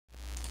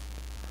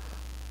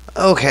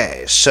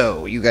Okay,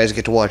 so you guys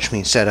get to watch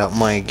me set up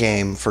my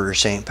game for the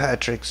St.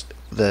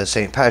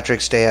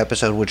 Patrick's Day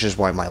episode, which is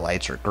why my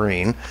lights are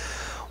green,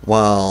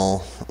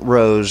 while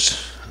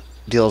Rose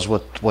deals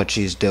with what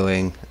she's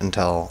doing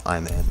until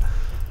I'm in.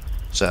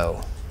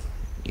 So,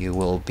 you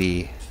will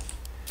be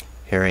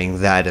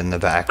hearing that in the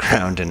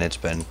background, and it's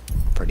been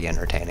pretty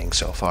entertaining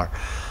so far.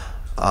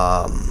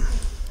 I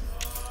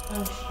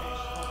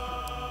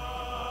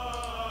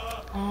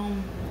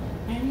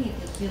need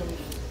to heal you.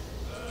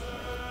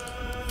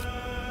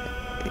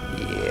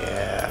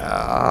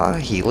 Yeah,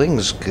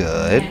 healing's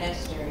good.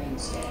 Monastery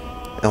instead.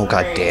 Oh,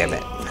 god damn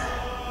it.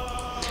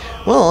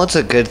 Well, it's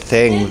a good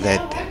thing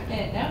that...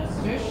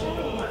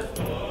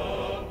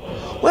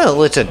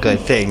 Well, it's a good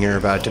thing you're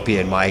about to be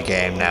in my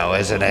game now,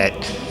 isn't it?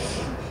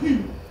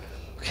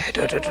 Okay,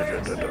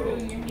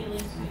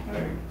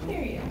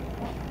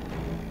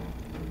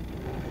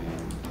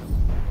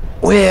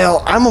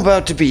 Well, I'm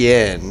about to be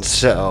in,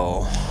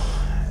 so...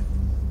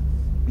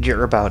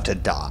 You're about to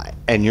die.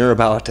 And you're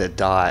about to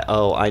die.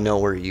 Oh, I know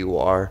where you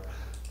are.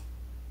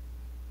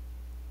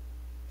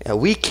 Yeah,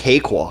 we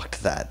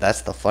cakewalked that.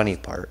 That's the funny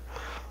part.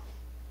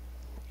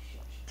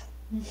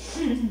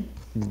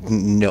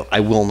 No, I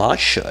will not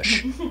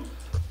shush.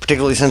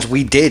 Particularly since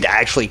we did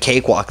actually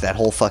cakewalk that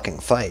whole fucking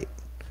fight.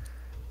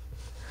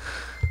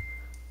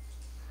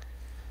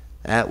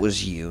 That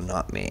was you,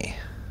 not me.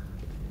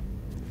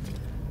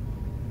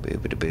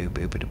 Boop-a-da-boo,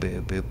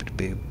 boop-a-da-boo,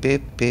 boop-a-da-boo,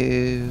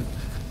 boop-boo.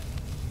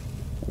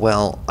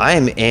 Well,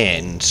 I'm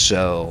in,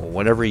 so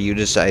whenever you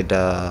decide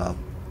to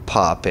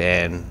pop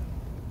in.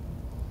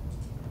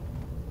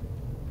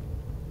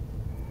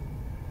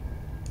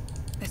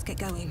 Let's get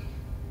going.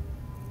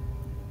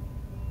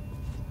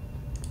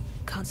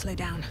 Can't slow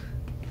down.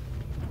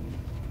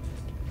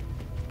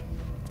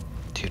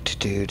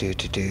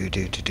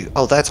 Do.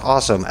 Oh, that's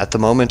awesome. At the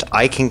moment,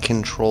 I can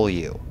control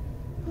you.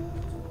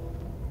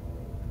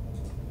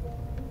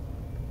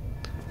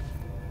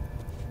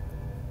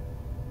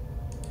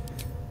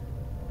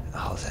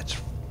 Oh,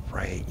 that's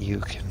right. You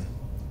can...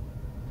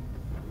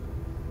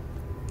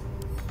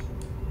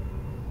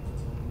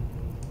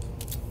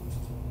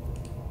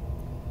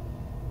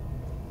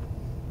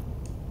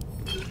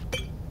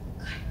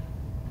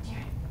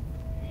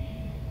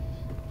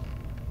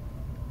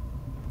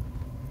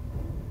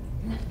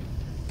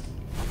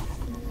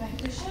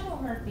 The shadow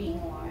heart being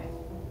alive.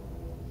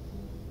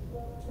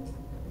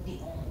 The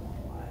only one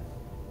alive.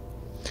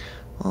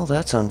 Well,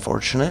 that's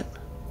unfortunate.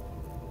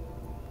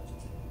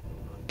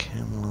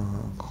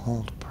 Camera,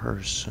 hold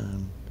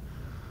person.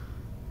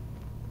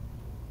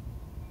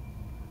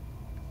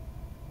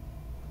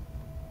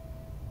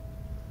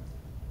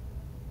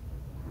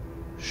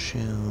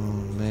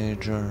 Shield,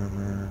 mage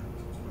armor.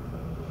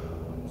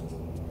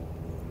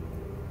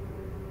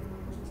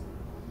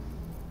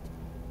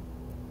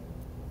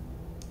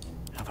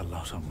 Have a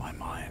lot on my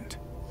mind.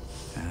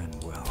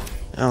 And, well...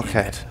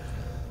 Okay.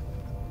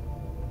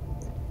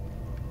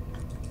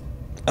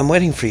 I'm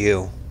waiting for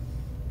you.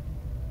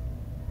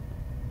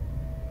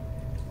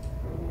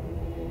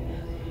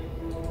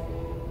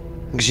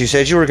 Because you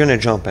said you were going to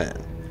jump in.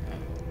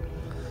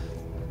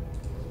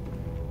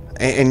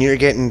 And you're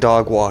getting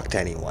dog walked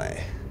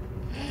anyway.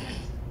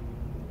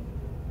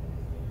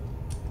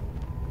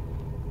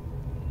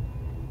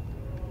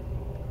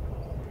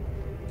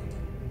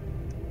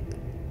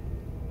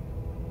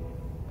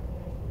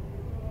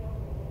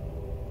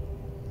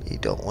 You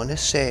don't want to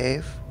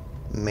save.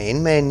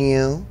 Main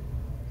menu.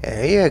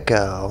 There you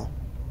go.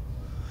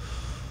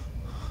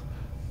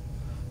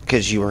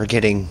 Because you are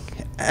getting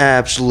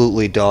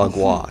absolutely dog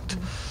walked.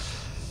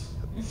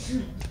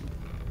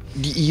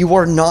 You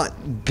are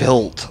not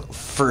built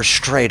for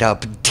straight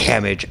up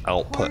damage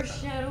output.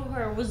 Poor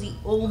Shadowheart was the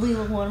only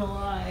one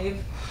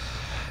alive.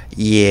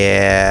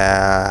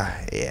 Yeah.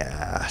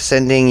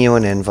 Sending you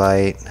an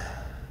invite.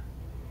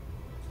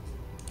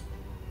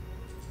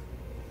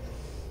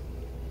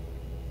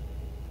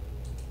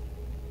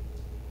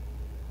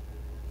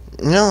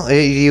 No,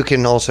 you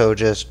can also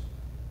just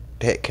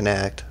hit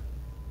connect.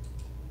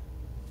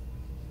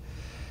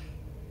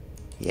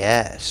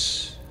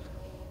 Yes.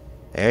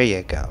 There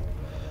you go.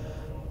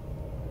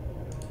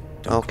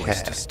 Don't Okay.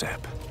 waste a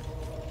step.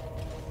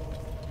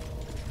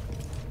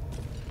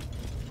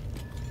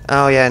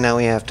 Oh yeah, now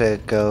we have to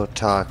go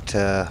talk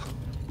to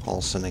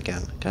Olsen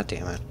again. God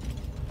damn it.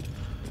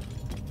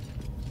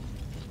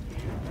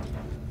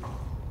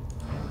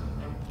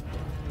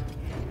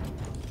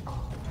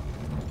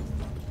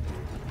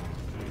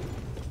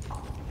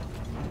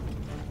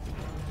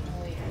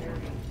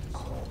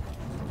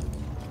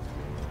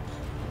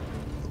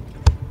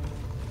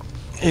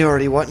 You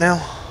already what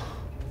now?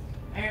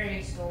 I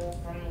already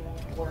stole from the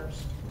one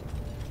corpse.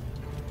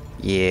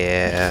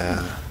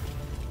 Yeah.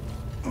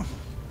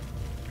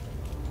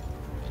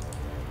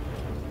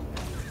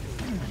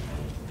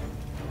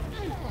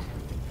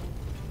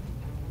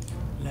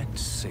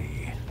 Let's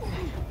see.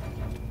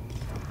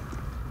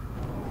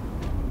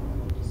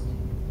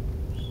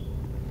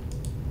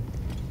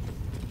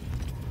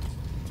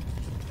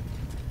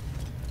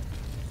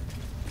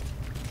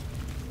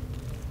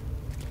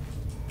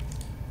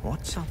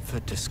 What's up for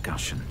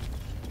discussion?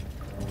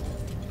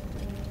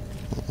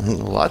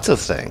 Lots of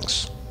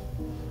things.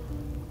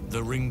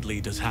 The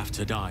ringleaders have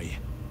to die.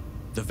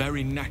 The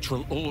very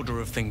natural order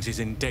of things is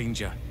in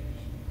danger.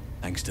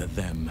 Thanks to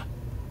them.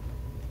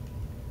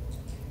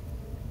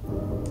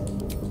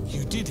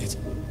 You did it.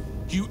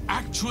 You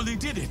actually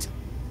did it.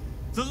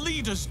 The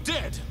leader's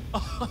dead.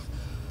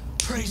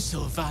 Praise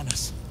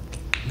Sylvanus.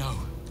 No,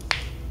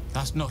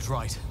 that's not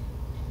right.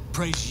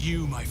 Praise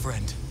you, my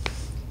friend.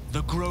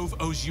 The Grove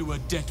owes you a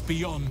debt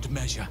beyond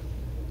measure.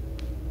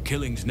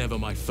 Killing's never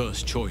my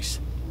first choice.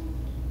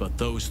 But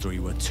those three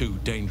were too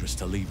dangerous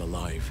to leave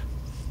alive.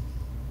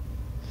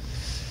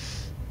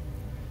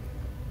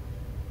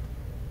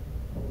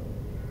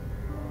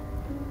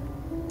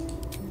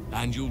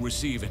 And you'll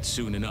receive it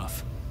soon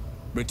enough.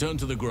 Return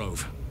to the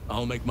Grove.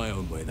 I'll make my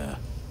own way there.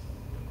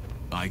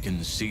 I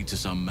can see to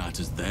some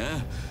matters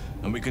there,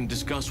 and we can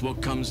discuss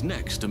what comes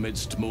next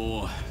amidst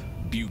more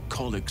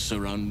bucolic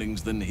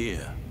surroundings than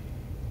here.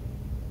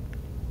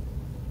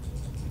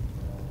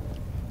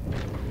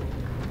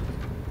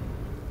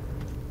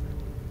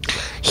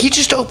 He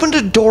just opened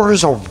a door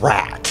as a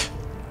rat.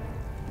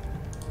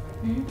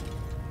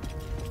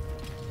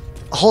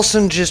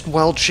 Halson just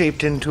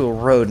wild-shaped into a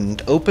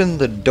rodent, opened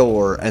the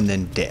door, and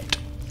then dipped.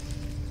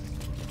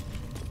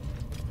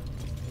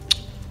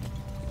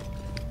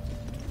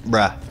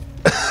 Bruh.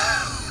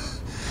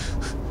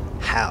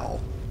 How?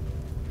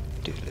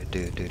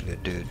 Doodle-doo,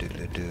 doodle-doo,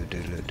 doodle-doo,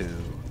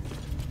 doodle-doo.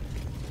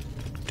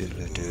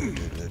 Doodle-doo,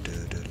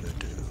 doodle-doo,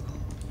 doodle-doo.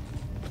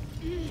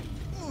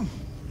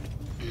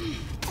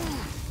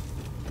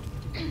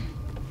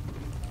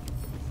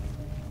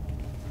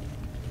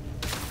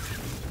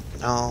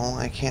 No,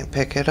 I can't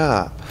pick it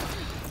up.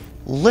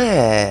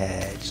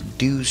 Let's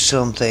do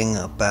something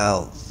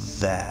about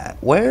that.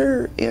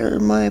 Where are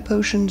my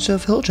potions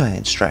of Hill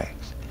Giant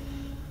Strength?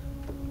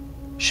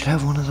 Should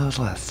have one of those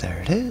left. There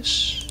it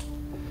is.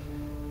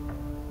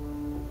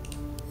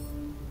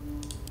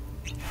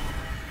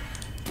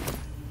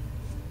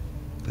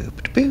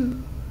 Boop-de-boo.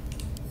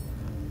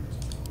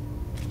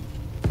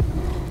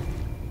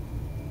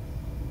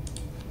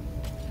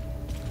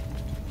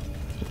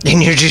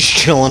 And you're just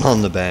chilling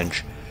on the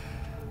bench.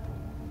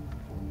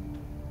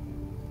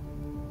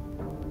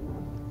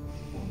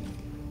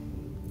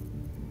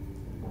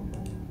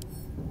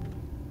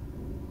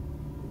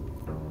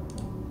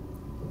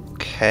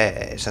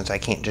 Okay, since I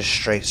can't just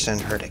straight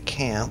send her to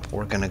camp,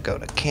 we're gonna go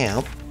to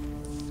camp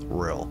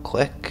real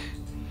quick.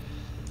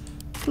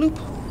 Bloop.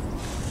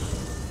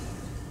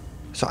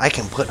 So I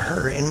can put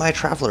her in my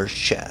traveler's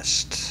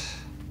chest.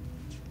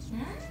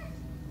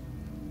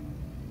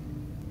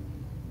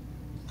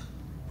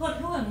 Put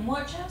who in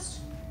what chest?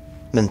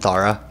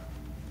 Minthara.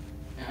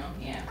 Oh,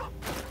 yeah.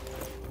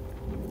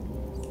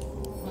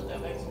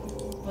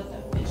 Put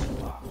that bitch in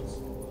the box.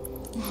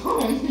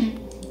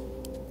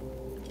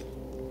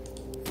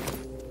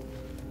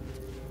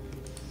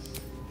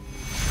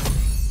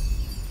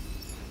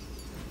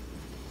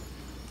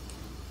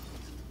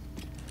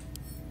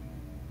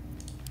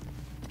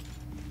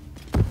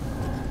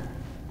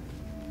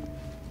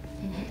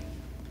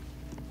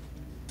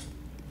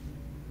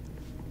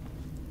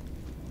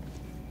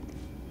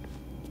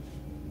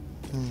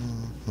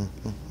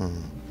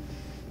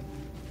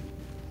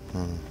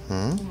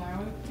 Why are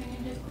we putting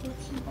a dead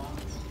corpse in the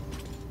box?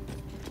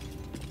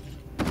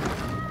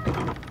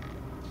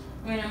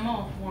 I mean, I'm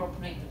all for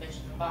putting the bitch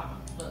in the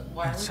box, but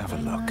why Let's are we have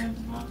a putting look. her in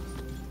the box?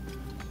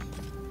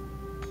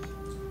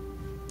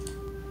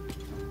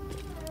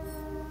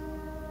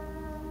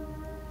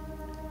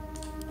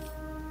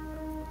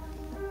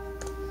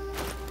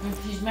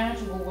 If she's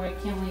magical, why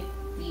can't we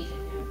feed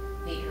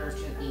her to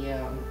the,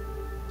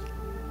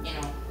 you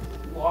know,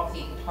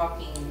 walking,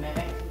 talking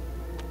mimic?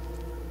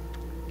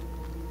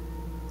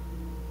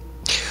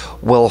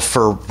 Well,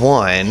 for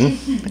one,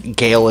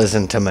 Gale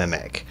isn't a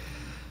mimic.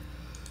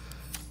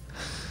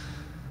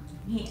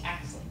 He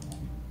acts like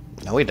one.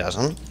 No, he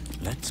doesn't.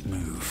 Let's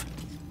move.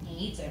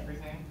 He eats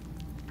everything.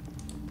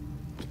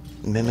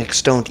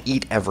 Mimics don't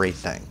eat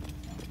everything.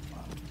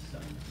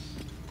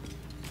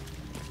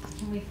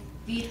 Can we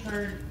feed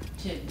her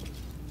to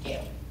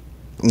Gale?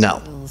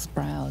 No. Will's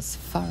brows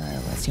furrow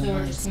as So your we're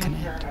minds just gonna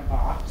put her connect. in a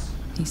box?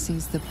 He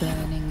sees the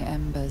burning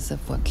embers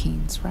of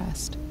Joaquin's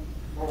rest.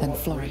 For Then what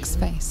Floric's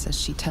reason? face as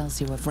she tells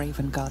you of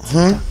Ravengard's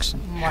abduction.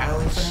 Why are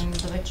we putting the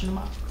bitch in a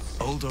box?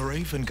 Older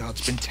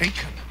Ravengard's been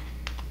taken.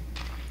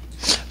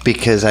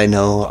 Because I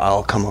know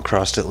I'll come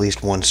across at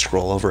least one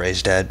scroll over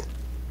he's dead.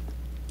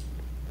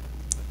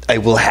 I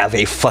will have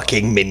a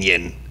fucking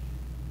minion.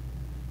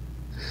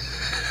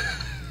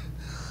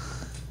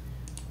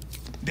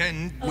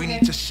 Then we Okay.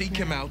 need to seek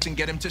him out and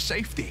get him to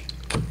safety.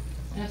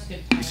 That's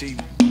good. You see,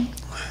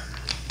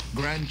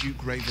 Grand Duke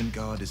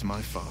Ravengard is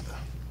my father.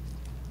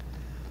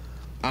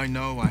 I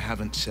know I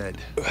haven't said.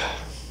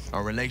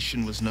 Our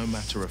relation was no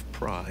matter of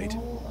pride,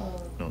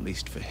 not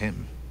least for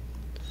him.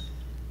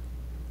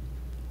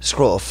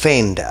 Scroll of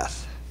Feign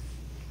Death.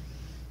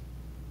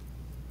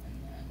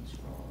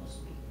 Scroll,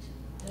 speak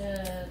to the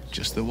dead.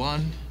 Just the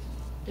one,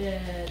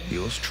 Dead.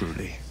 yours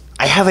truly.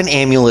 I have an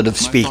amulet of My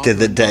Speak to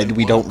the father Dead. died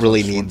We don't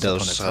really once need upon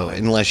those, a so time.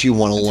 unless you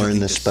want to Until learn he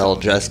the spell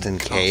disowned just me in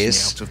and cast me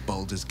case, out of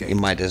Baldur's Gate. you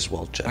might as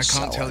well just I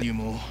can't sell tell it. you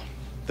more.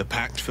 The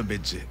pact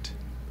forbids it.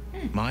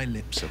 My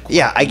lips are quite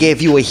Yeah, I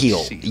gave you a literally heal.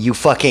 sealed. You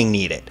fucking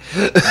need it.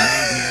 You made me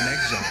an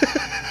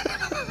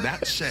exile.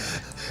 That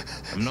said,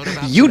 I'm not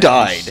about You to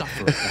let died. him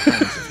suffer at the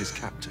hands of his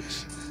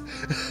captors.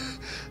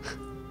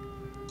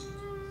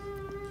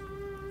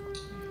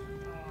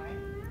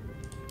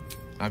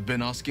 I've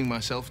been asking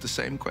myself the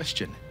same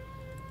question.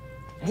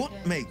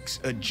 What makes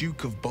a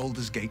Duke of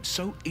Baldur's Gate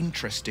so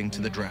interesting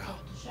to the Drow?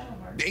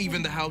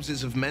 Even the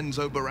houses of Men's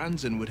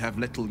Oberanzen would have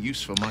little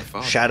use for my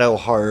father. Shadow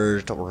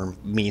Heart, or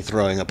me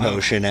throwing a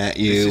potion at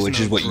This you, is which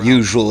no is what drama.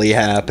 usually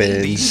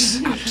happens.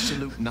 These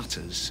absolute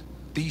nutters,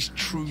 these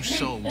true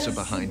souls are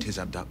behind his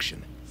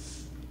abduction.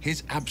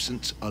 His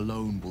absence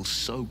alone will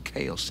sow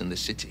chaos in the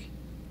city.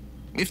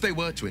 If they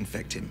were to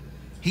infect him,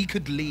 he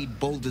could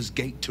lead Baldur's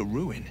Gate to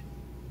ruin.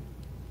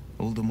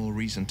 All the more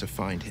reason to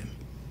find him.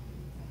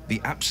 The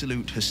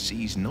Absolute has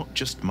seized not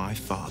just my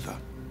father,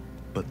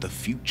 but the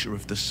future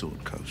of the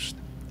Sword Coast.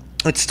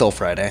 It's still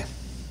Friday.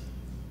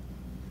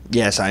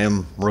 Yes, I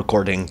am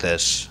recording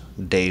this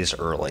days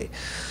early.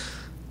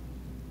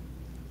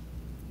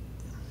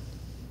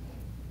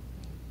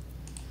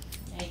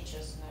 I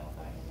just know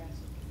about your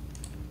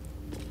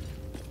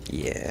recipe.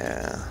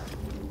 Yeah.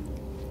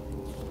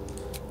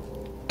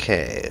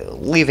 Okay,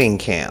 leaving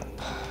camp.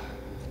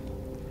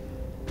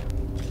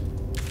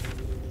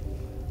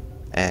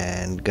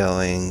 And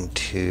going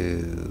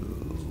to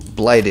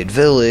Blighted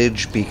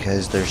Village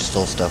because there's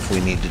still stuff we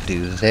need to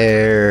do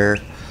there.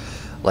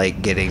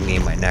 Like getting me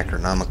my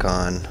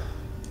Necronomicon.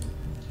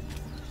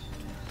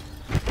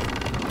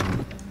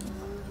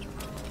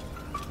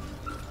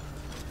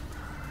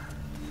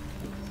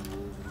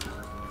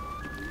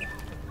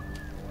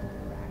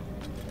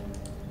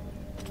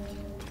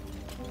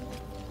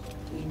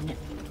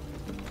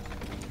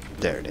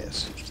 There it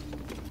is.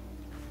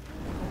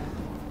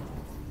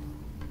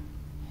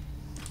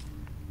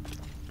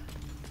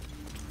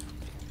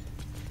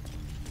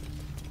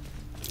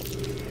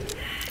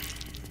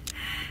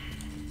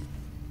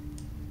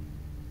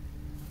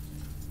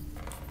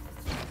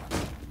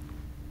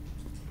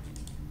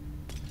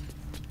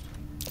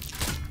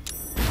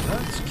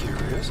 That's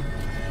curious.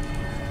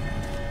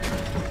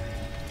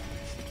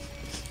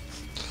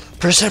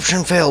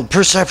 Perception failed!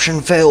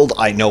 Perception failed!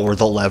 I know where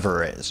the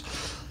lever is.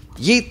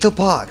 Yeet the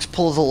box,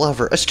 pull the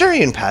lever.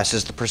 Asturian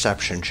passes the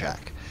perception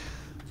check.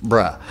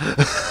 Bruh.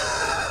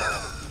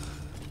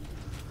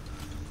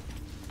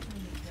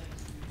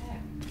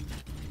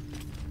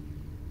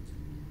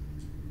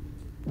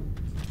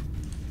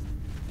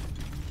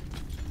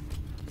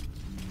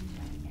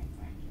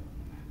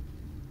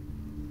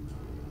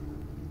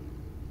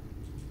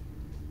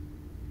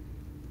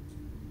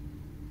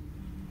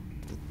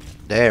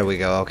 There we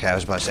go. Okay, I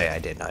was about to say I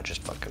did not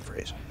just fucking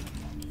freeze.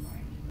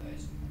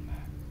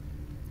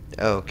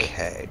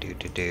 Okay, do.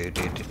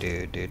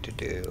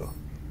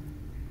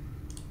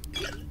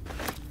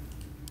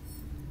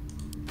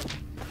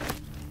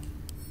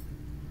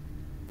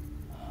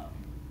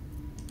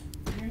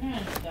 You're not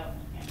in the goblin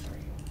camp, are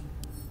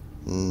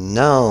you?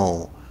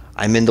 No,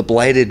 I'm in the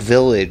Blighted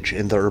Village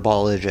in the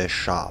herbologist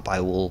shop. I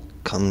will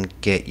come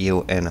get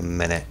you in a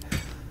minute.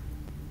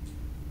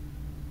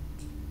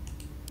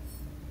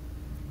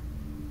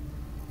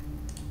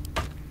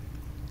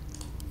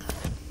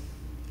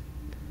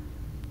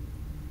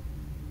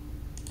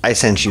 I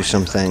sent you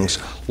some things.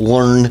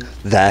 Learn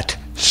that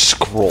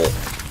scroll.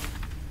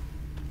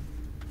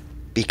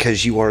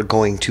 Because you are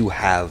going to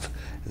have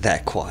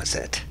that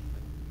closet.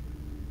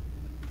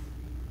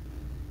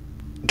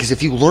 Because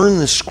if you learn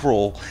the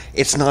scroll,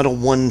 it's not a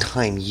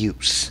one-time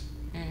use.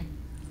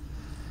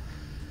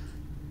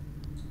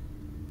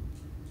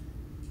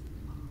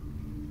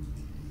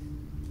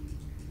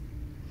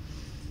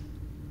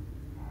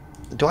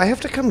 Do I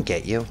have to come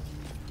get you?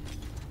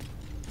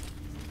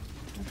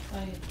 If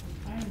I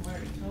find where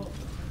to go.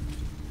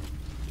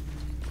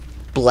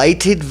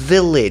 Blighted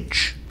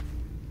Village.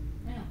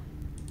 Yeah.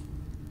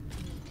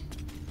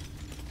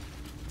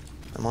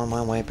 I'm on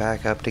my way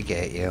back up to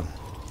get you.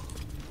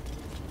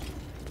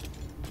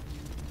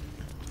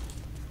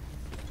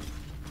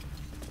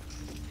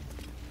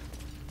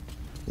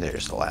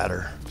 There's the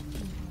ladder.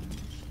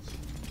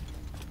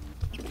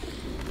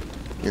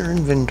 Your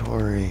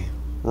inventory.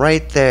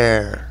 Right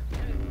there.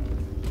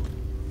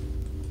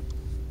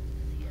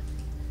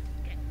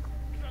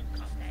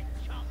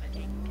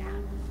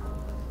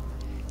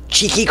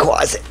 Cheeky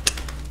closet.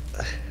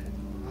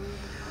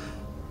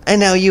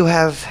 And now you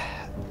have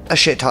a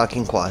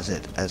shit-talking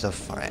closet as a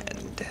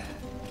friend.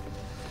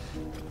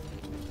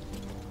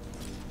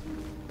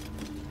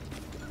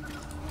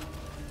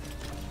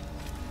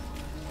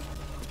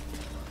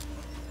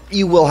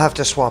 You will have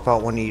to swap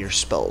out one of your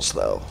spells,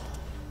 though.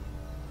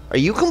 Are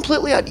you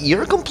completely out?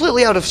 You're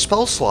completely out of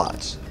spell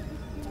slots.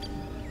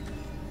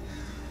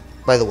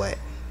 By the way,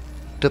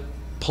 to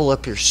pull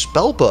up your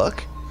spell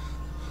book,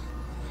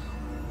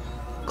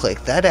 click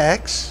that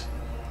X.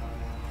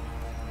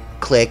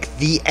 Click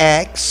the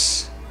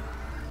X.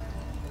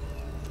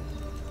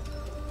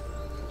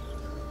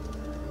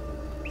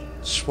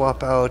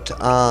 swap out,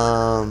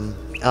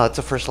 it's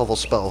a first level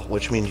spell,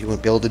 which means you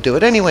wouldn't be able to do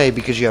it anyway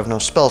because you have no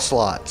spell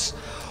slots.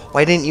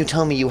 Why didn't you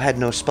tell me you had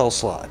no spell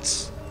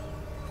slots?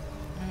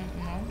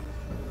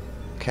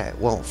 Okay,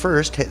 well,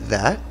 first hit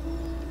that.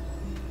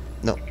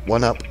 No,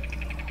 one up.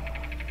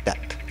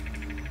 That.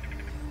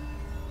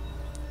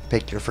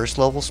 Pick your first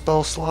level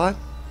spell slot.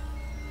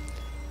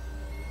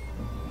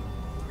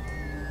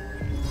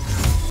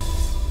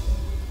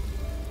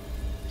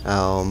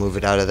 I'll move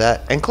it out of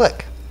that and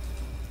click.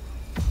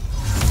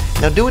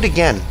 Now do it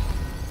again.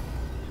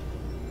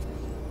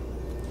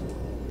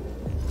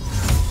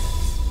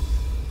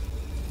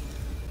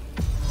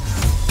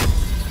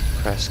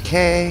 Press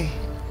K.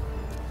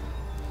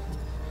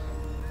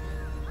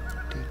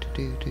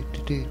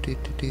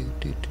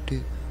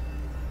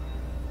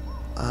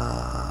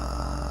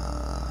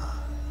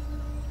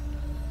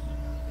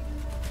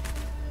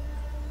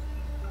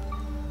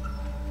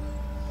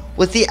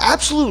 With the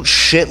absolute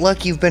shit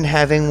luck you've been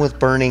having with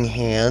burning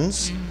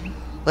hands,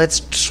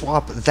 let's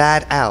swap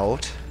that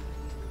out.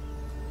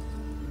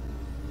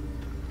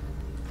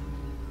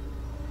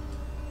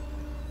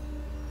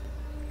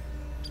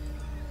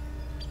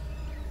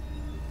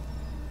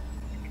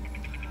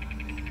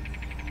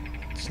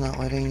 It's not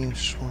letting you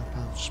swap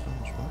out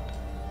spells. What?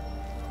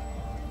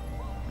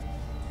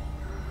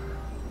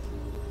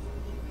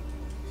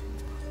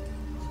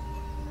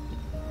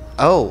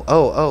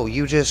 Oh,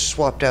 you just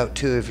swapped out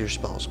 2 of your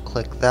spells.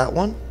 Click that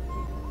one.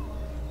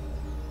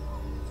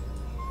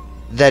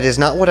 That is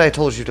not what I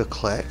told you to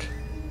click.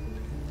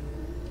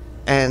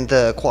 And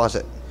the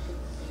closet.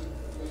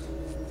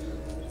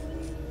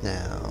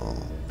 Now,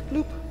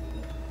 bloop.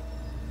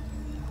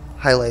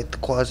 Highlight the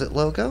closet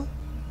logo.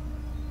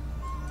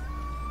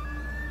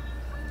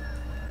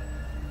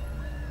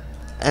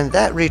 And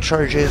that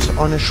recharges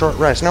on a short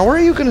rest. Now, where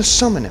are you going to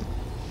summon him?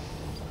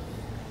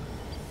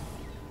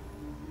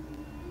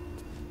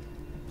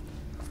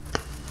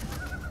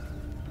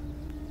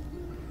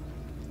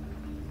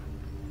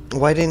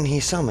 Why didn't he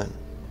summon?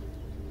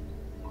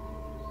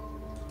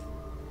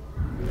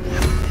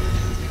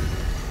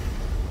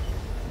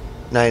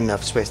 Not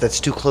enough space. That's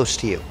too close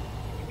to you.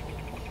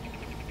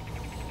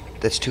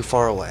 That's too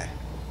far away.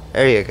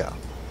 There you go.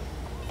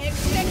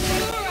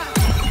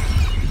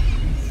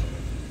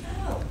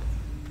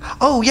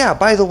 Oh yeah,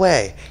 by the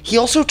way, he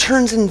also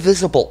turns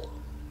invisible.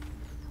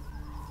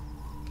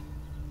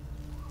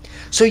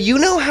 So you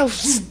know how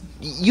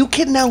you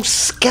can now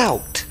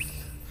scout.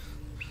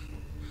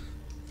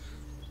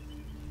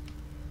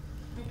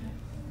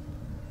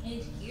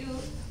 He's cute.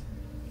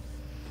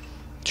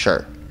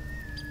 Sure.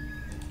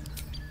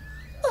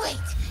 Wait,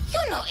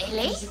 you're not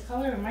Illy. He's the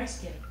color of my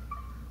skin.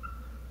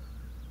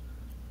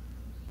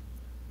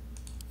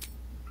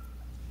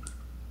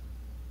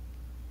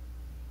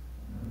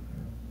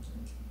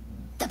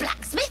 The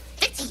blacksmith,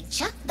 the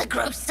teacher, the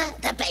grocer,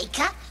 the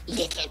baker,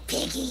 little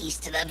piggies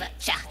to the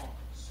butcher.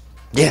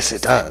 Yes,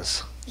 it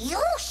does.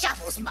 You're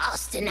Shovel's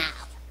master now.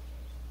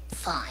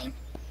 Fine.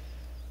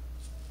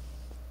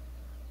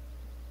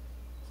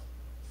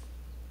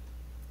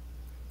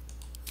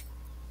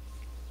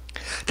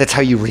 That's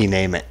how you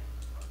rename it.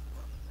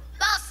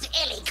 Master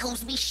Illy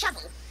calls me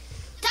Shovel.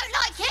 Don't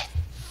like it?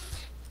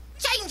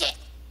 Change it.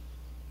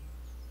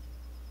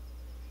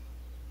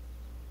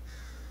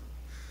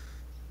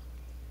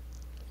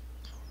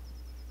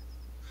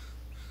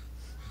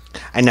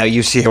 And now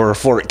you see where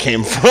fort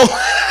came from.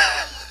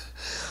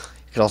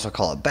 You could also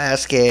call it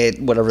basket,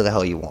 whatever the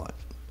hell you want.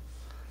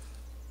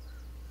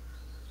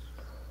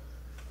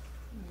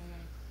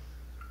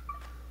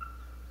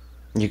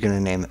 You're gonna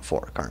name it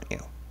fork, aren't you?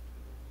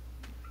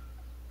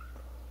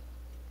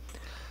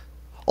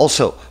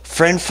 Also,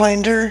 Friend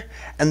Finder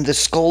and the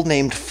skull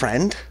named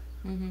Friend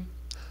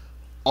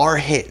are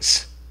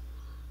his.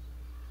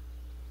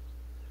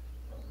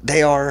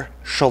 They are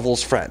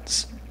Shovel's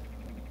friends.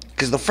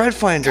 Because the Friend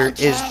Finder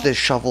is the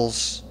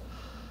Shovel's...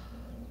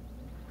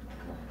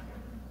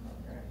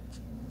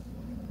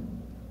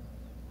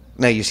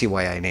 Now you see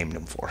why I named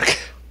him Fork.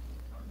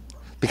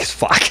 Because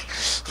fuck.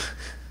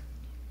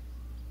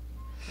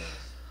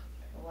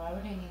 Why would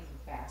I name him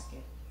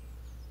Basket?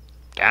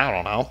 I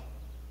don't know.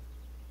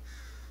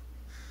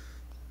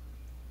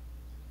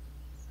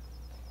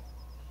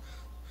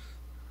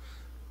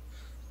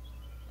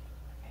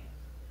 Okay.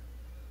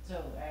 So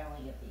I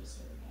only get these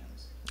 3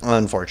 names.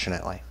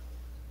 Unfortunately.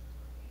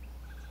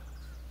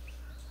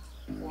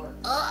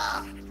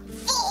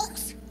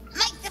 Forks,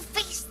 make the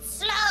feast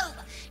slow.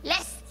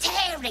 Less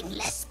tearing,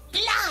 less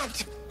blood.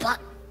 But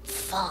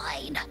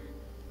fine.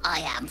 I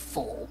am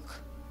Fork.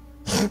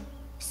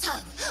 So,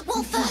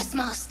 what first,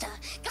 Master?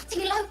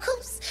 Gutting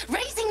locals?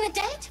 Raising the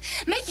dead?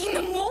 Making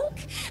them walk?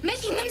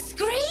 Making them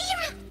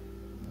scream?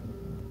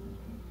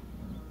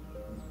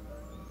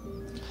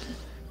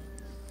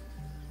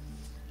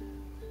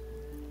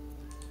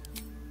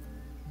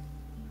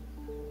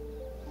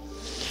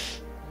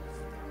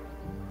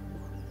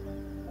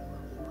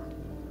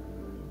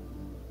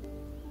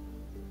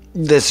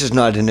 This is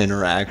not an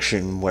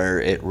interaction where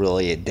it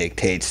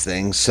dictates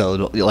things,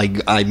 so like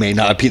I may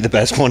not be the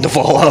best one to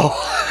follow.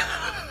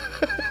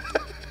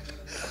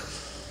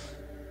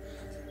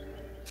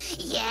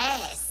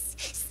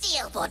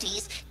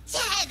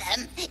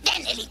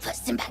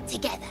 pieced them back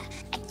together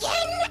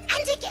again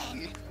and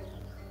again.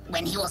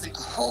 When he wasn't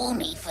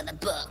horny for the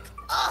book.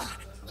 Oh,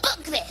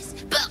 book this,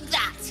 book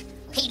that.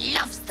 He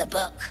loves the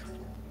book.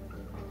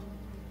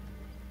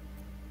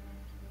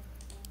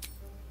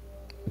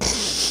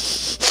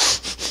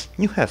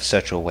 You have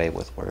such a way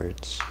with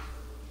words.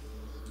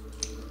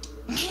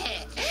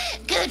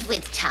 Good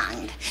with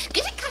tongue.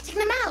 Good at cutting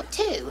them out,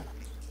 too.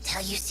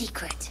 Tell you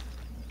secret.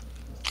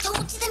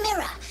 Talk to the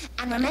mirror.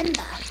 And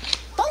remember,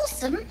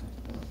 balsam,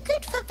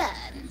 good for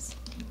burns.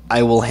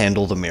 I will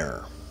handle the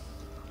mirror.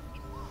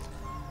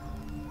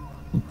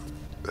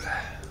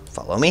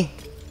 Follow me.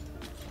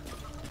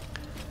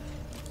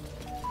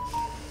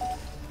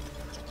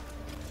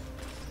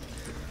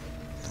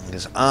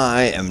 Because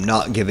I am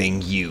not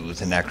giving you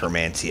the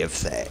necromancy of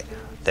Thay.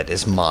 That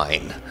is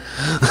mine.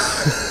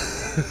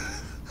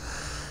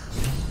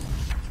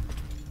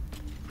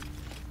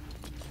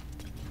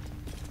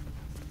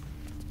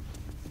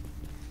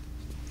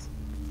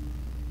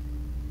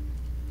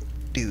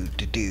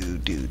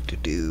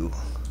 do.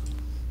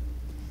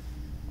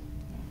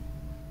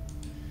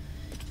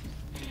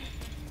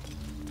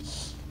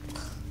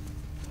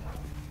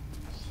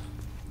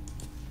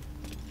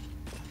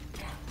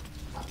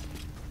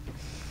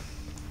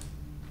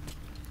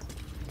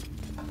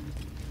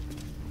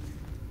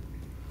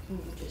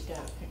 Just got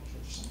a picture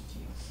sent to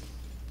you.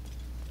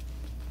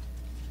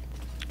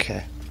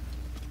 Okay.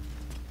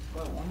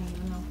 What one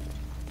you know?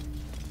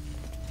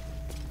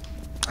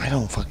 I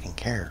don't fucking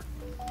care.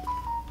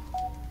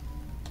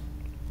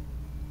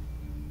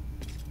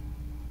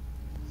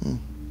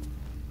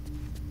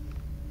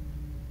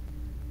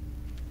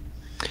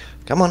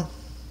 Come on.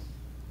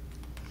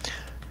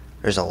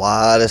 There's a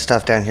lot of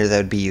stuff down here that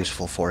would be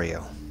useful for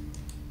you.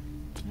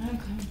 Okay.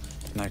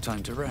 No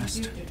time to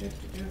rest.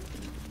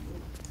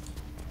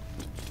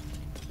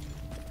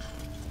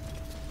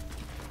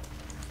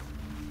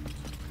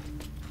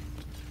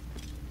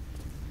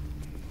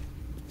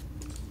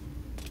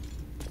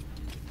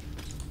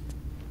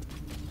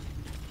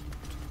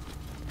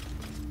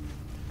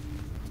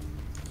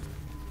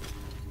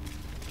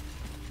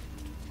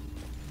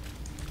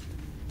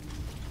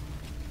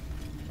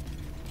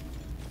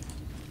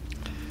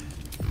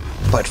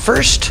 But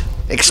first,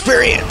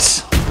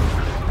 experience!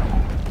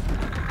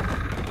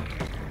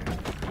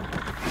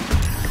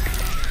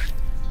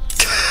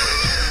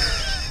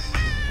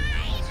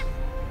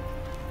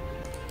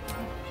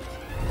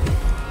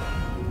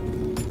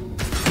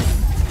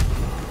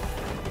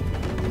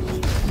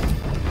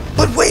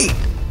 But wait!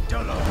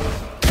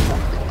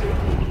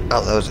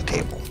 Oh, that was a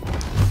table.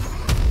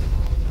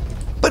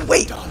 But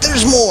wait,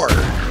 there's more!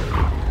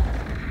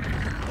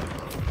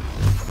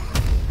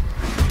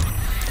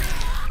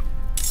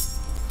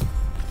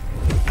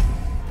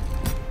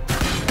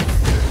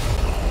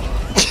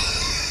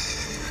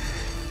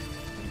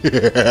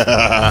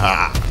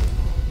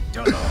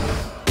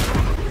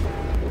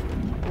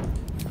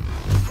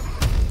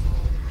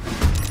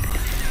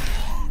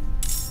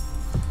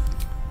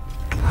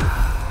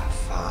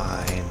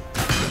 Fine.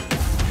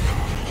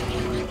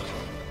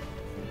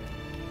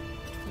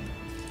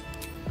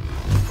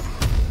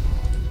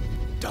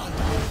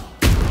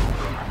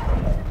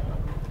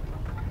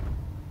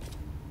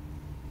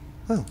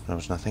 Oh, there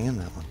was nothing in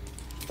that one.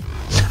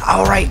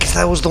 All right, because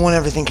that was the one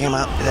everything came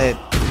out, that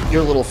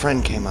your little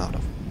friend came out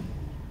of.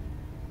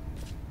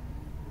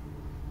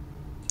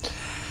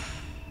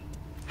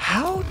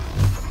 How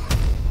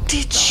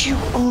did you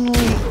only...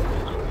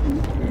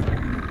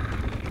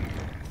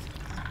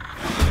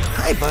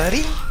 Hi,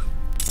 buddy.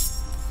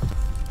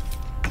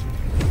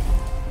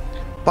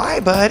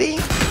 Bye, buddy.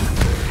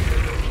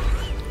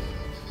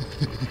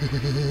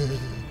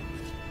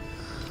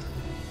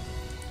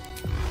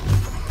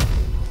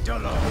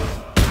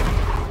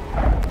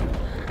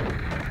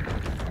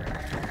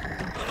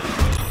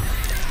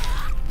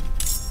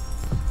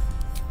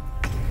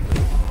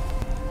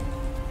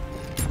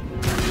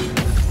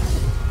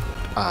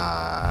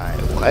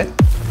 What?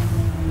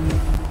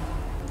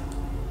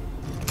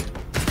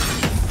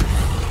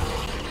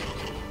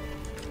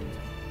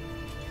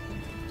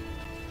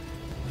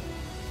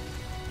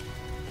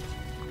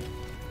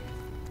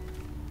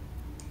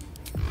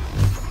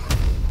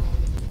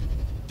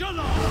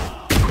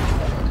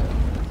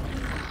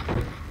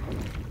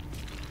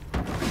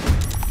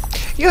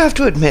 You have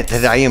to admit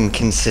that I am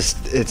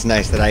it's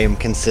nice that I am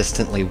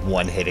consistently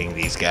one-hitting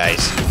these guys.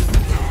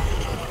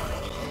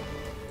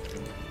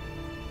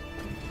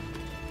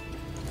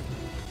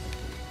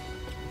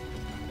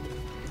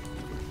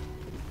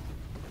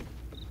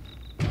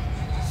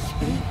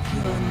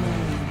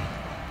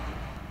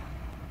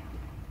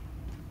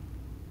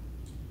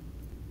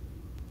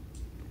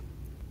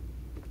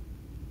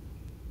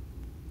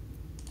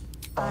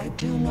 I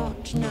do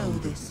not know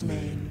this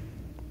name.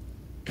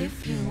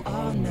 If you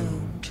are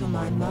known to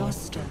my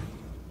master,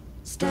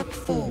 step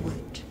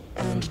forward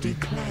and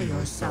declare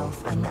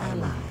yourself an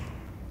ally.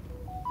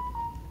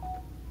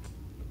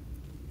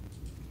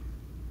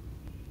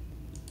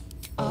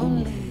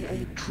 Only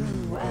a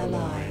true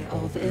ally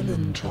of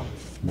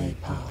Ilintoth may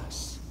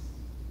pass.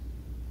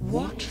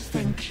 What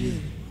think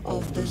you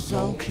of the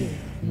Zolkir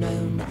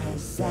known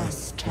as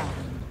Zastan.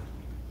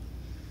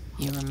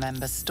 You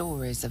remember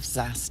stories of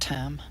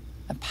Zastam,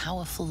 a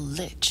powerful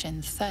lich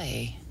in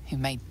Thay who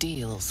made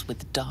deals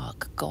with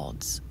dark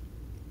gods.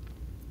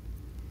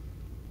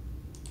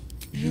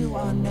 You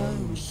are no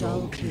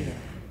Zolkir,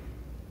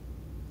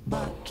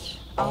 but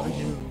are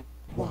you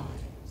wise?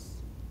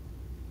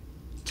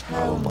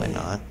 Tell Probably me,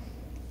 not.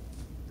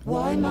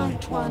 why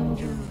might one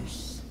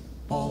use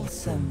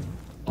balsam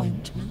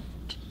ointment?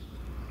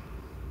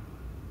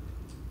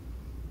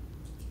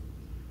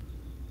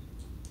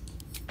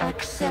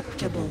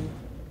 Acceptable,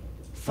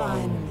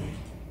 finally.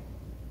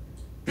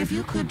 If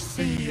you could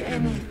see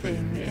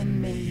anything in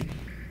me,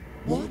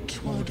 what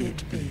would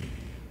it be?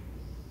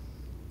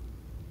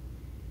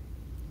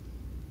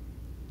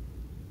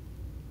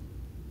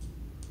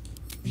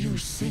 You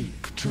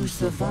seek to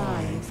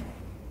survive.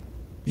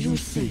 You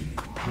seek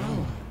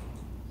power.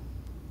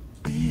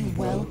 Be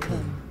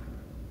welcome.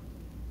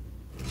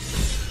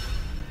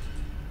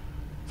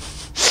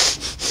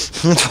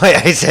 That's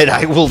why I said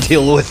I will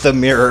deal with the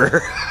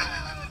mirror.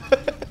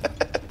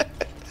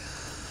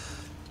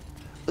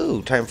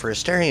 Ooh, time for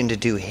Asterion to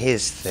do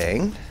his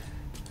thing.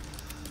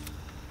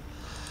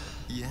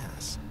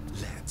 Yes,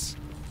 let's.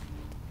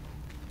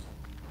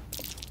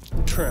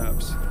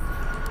 Traps.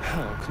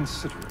 How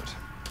considerate.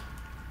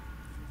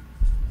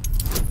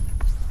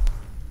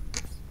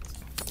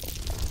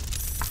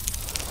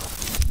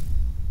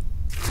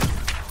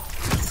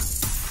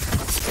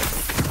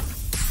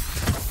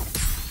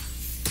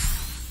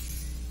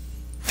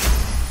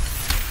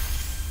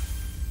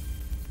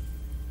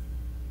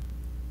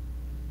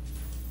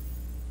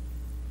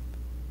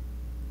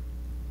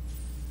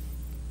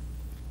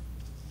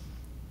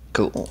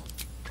 Cool.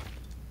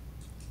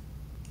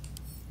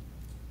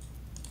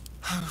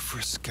 How for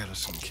a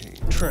skeleton key?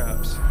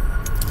 Traps.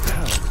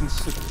 How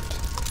considerate.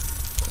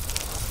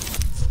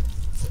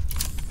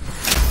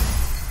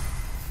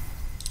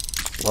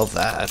 Love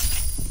that.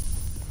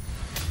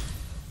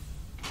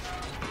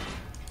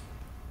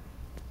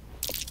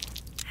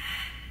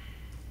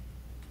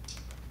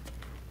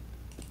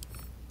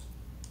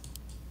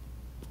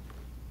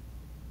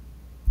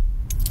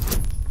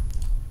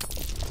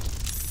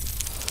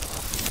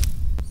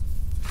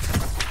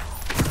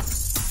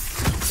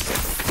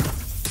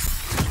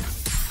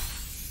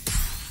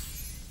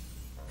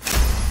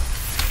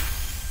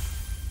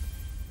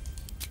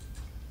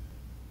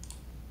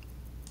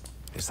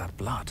 Is that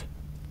blood?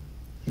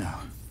 No,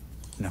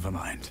 never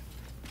mind.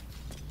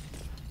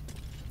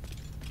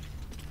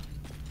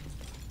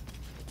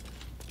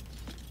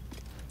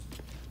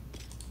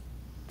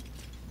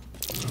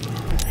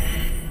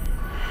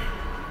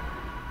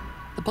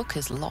 The book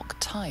is locked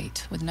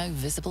tight with no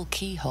visible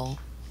keyhole.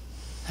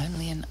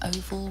 Only an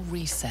oval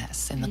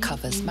recess in the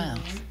cover's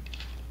mouth.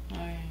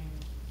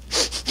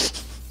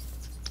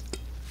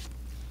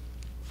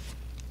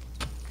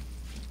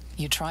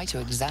 You try to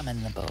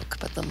examine the book,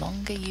 but the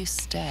longer you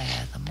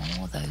stare, the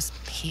more those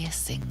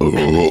piercing,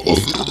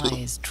 amethyst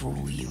eyes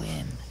draw you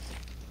in.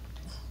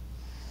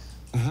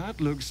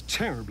 That looks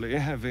terribly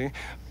heavy.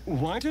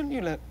 Why don't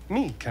you let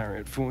me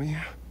carry it for you?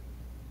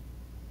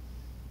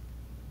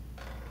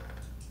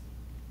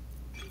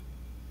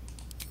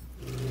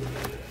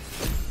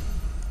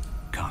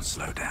 Can't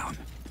slow down.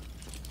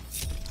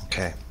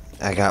 Okay,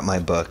 I got my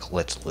book.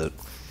 Let's loot.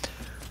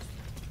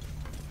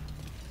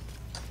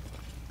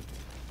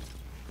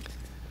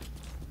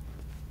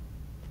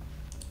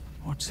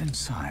 What's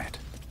inside?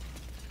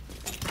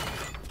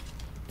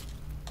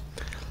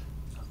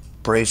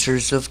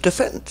 Bracers of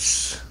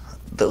defense.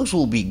 Those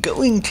will be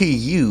going to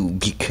you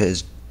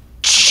because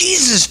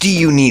Jesus, do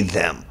you need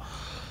them?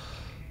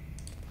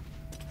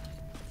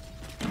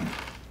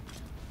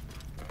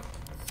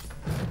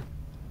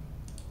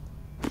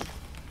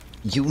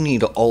 You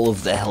need all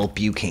of the help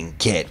you can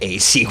get,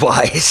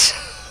 AC-wise.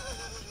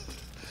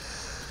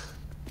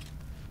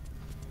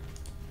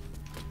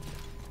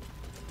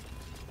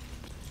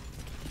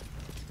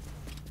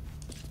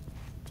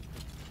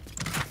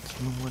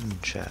 Wooden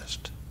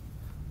chest.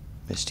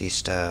 Misty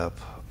Step.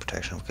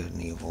 Protection of good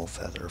and evil.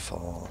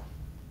 Featherfall.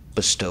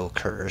 Bestow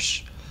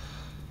Curse.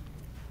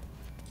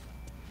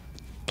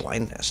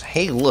 Blindness.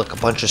 Hey, look, a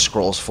bunch of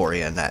scrolls for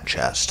you in that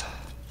chest.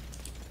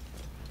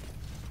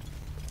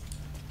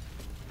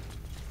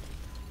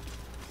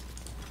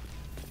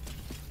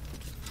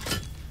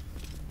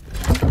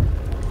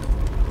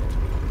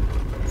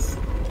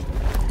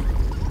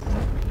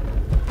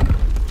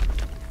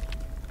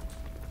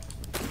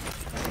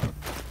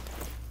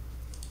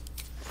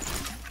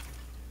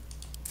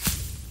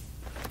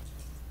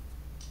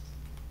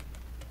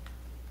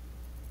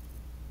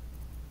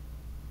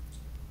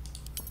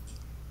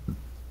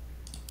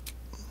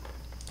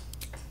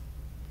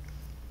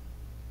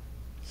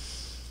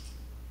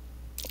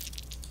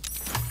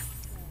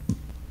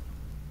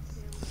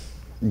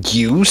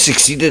 You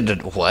succeeded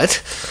at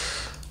what?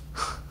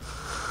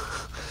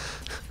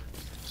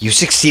 You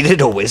succeeded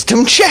a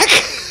wisdom check?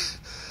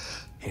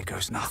 Here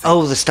goes nothing.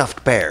 Oh, the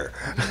stuffed bear.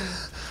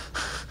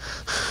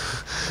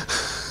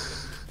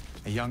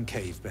 A young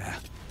cave bear.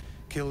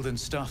 Killed and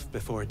stuffed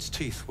before its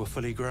teeth were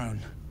fully grown.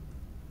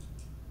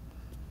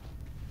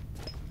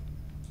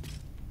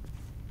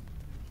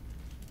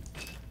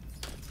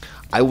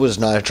 I was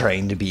not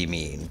trying to be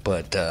mean,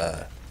 but,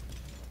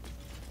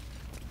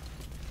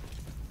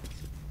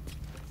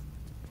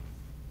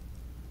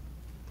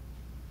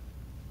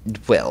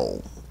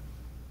 well,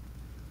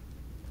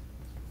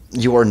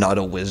 you are not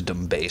a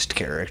wisdom-based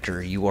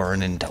character. You are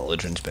an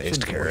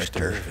intelligence-based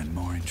character. Wish to live in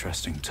more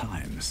interesting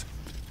times.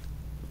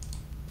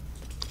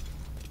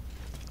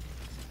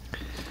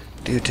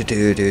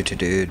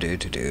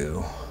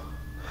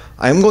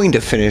 I'm going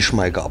to finish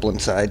my goblin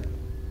side,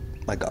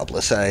 my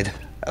goblet side,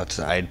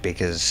 outside,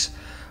 because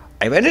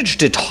I managed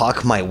to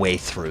talk my way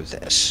through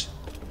this.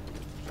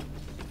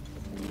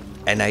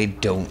 And I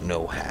don't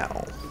know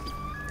how.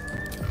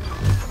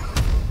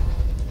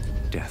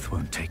 Death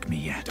won't take me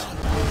yet.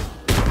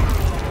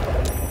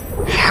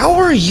 How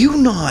are you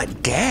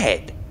not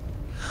dead?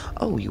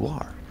 Oh, you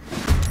are.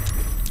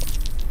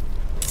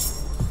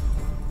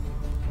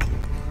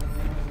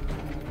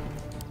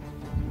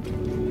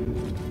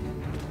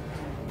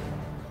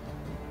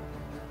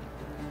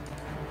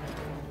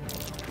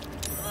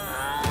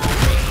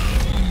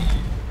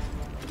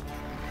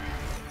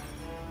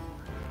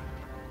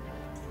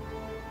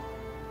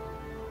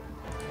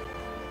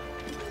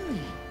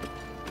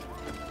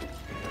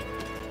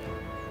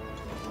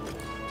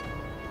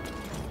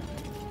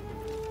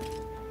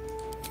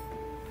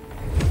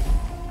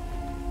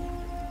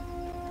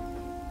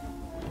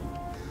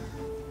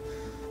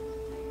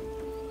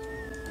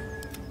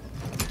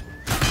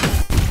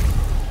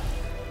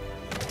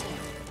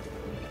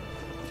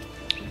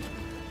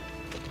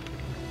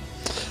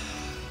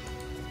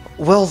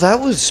 Well, that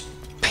was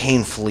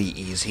painfully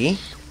easy.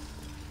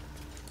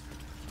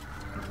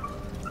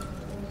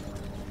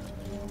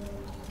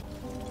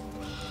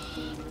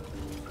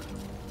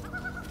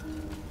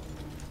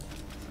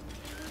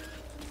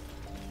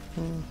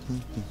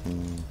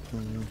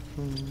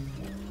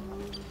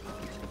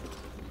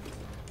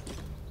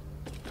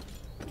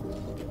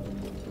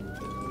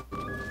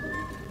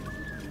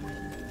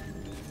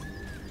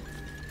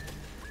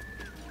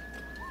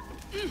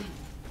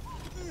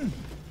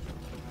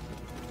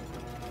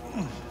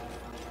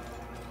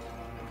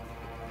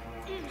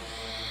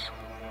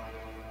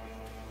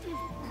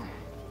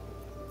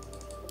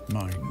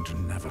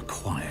 Mind never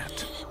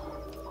quiet.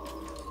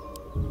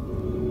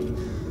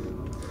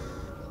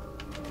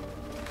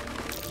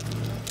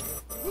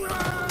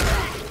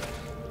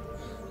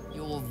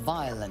 Your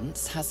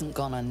violence hasn't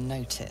gone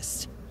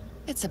unnoticed.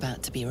 It's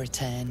about to be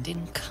returned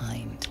in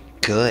kind.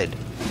 Good.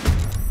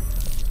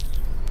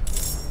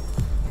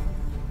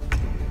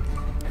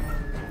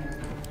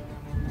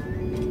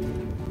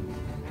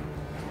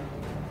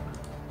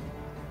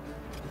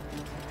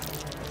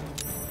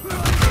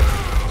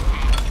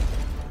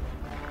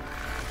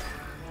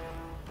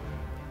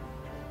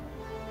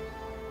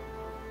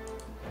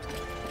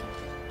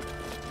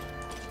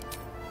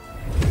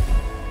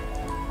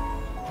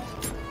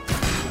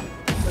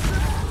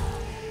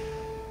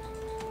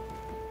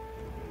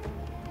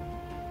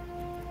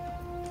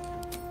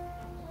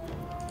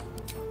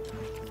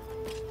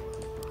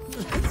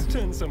 Let's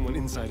turn someone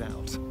inside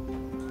out.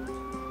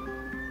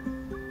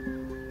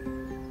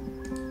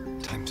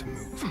 Time to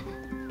move.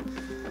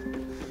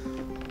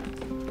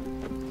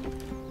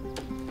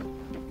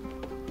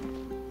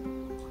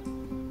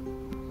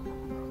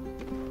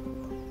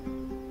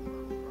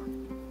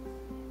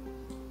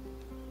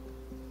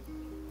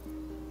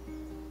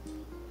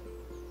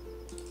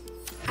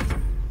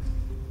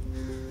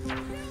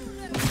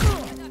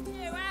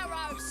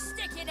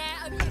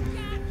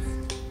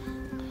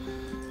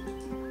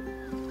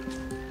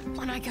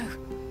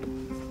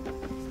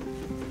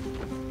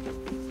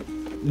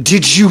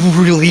 Did you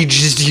really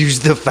just use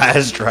the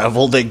fast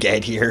travel to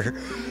get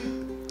here?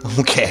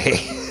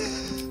 Okay.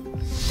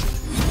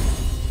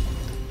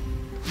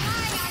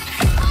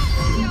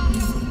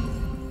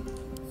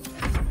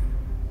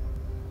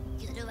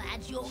 You'd have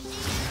had your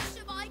ears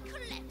to my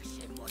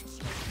collection, would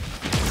you?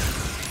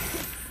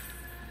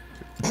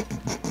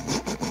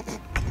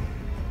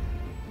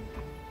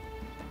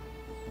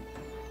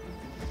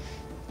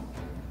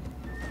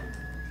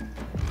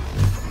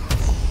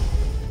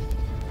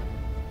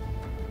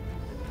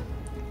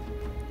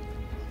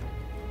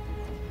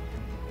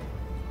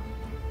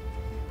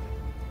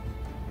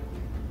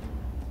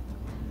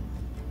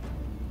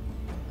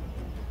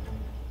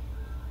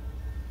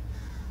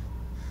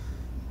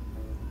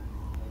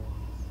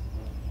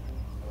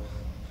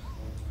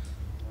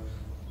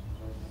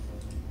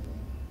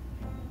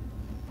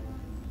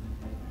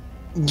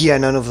 Yeah,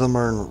 none of them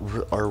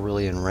are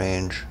really in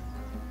range,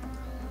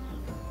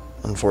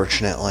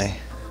 unfortunately.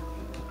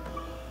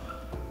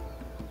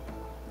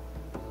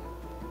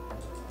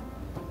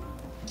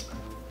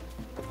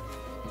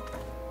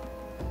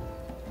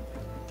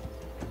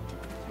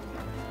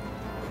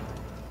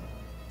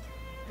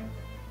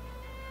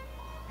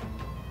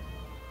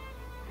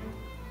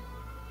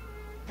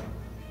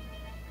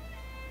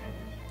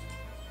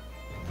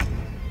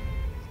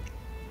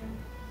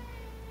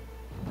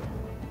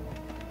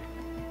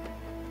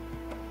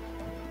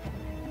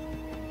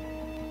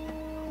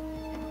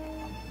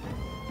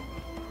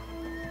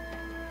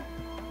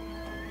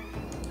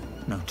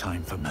 No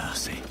time for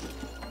mercy.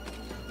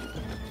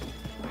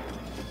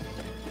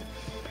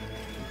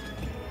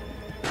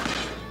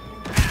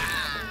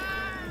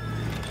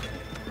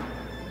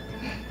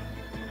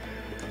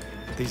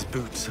 These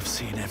boots have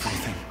seen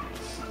everything.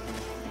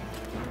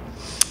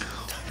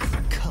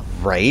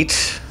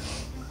 Right?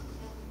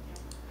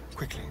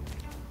 Quickly.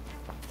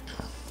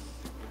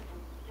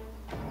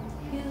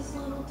 His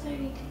little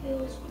tiny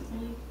tails with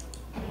me.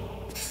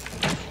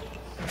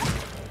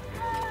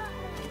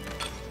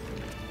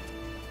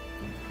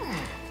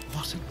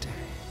 What a day.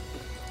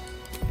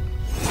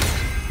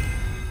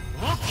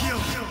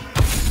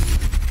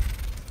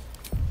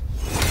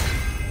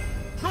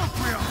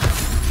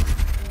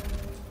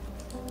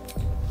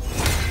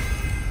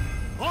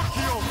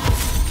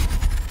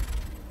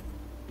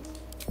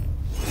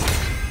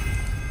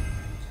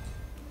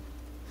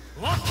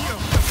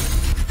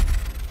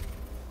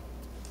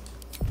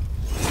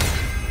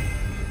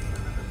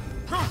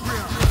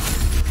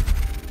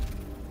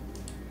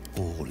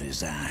 All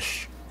is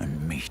ash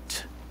and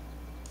meat.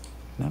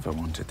 Never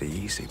wanted the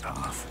easy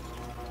path.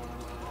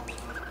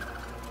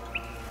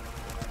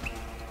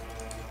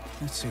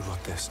 Let's see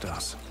what this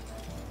does.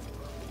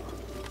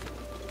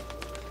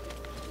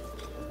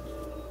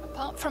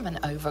 Apart from an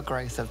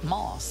overgrowth of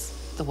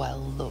moss, the well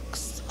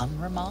looks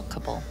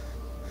unremarkable.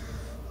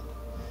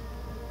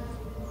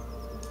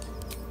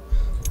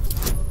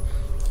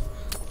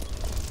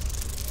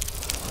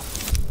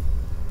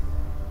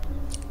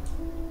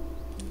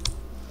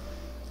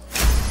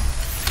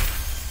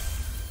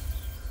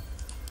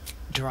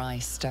 Dry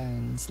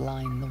stones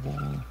line the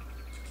wall.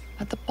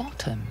 At the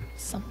bottom,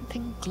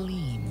 something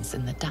gleams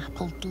in the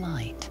dappled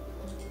light.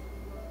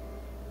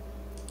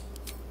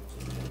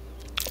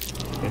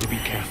 Better be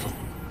careful.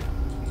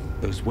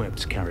 Those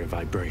webs carry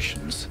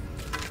vibrations.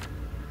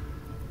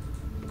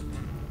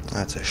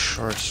 That's a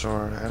short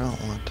sword. I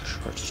don't want the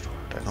short sword.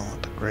 I don't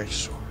want the great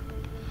sword.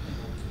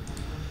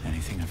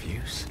 Anything of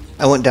use?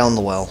 I went down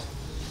the well.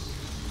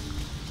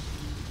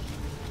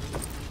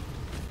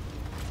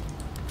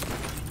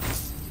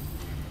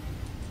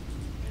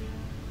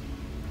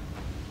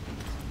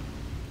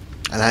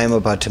 And I am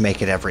about to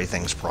make it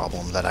everything's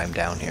problem that I'm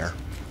down here.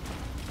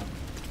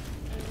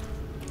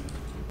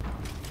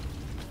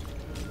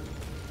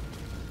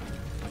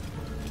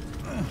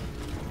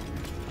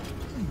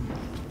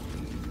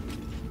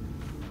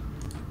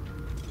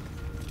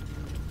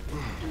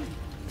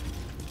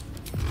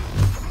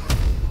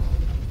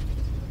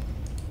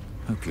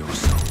 Hope your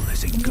soul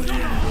is in good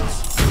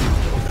hands.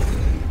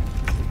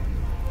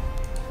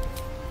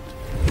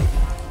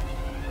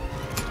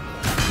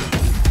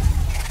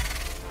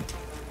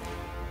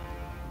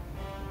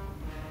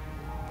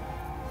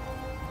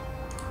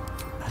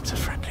 That's a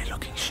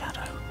friendly-looking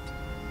shadow.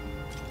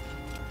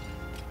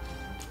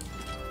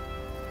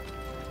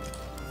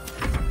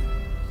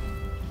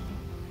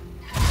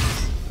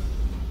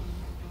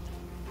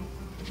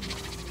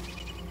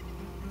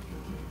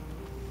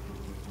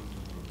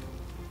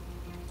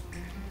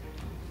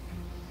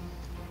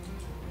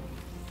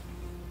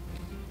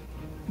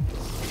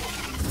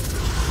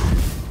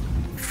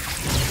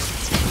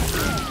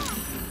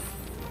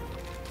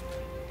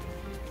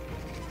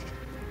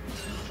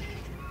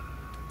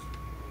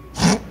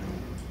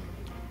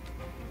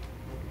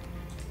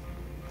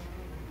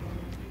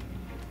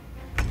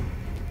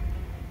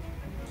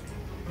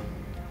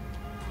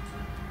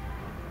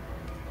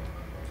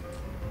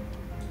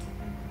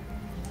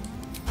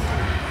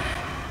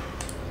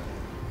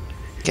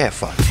 Get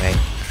fucked, mate.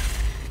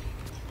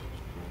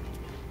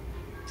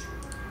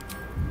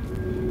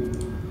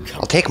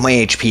 I'll take my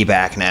HP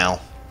back now.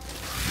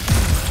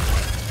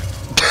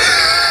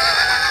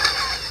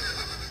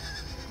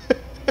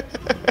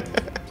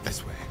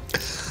 This way.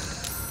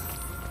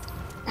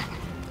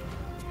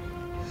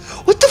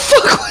 What the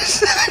fuck was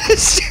that?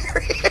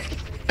 Assyrian?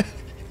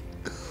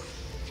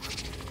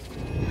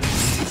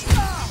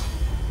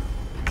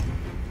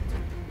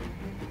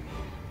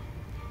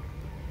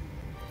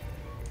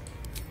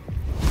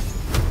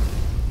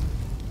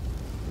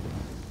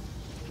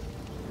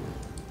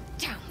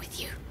 Down with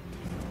you.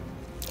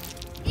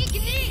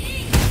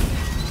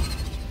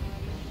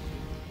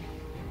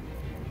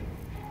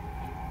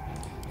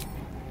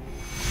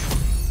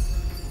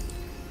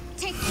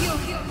 Take you.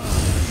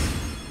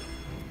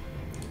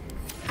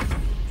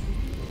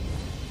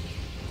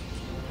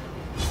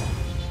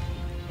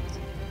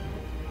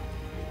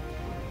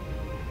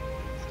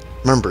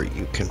 Remember,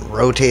 you can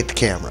rotate the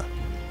camera.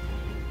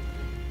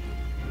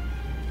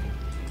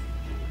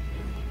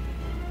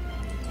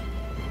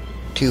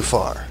 Too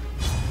far.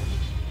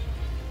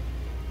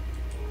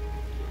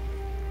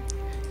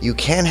 You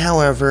can,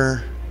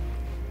 however,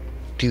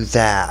 do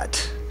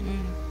that.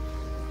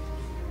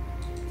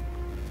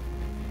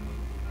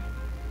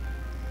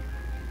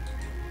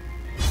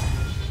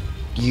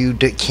 You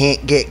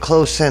can't get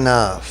close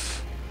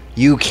enough.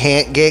 You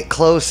can't get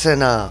close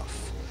enough.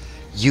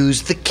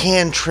 Use the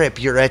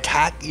cantrip.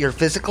 Your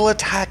physical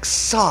attack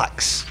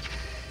sucks.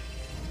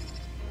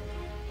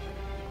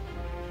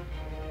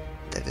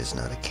 That is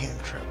not a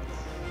cantrip.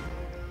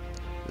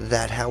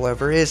 That,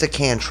 however, is a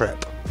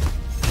cantrip.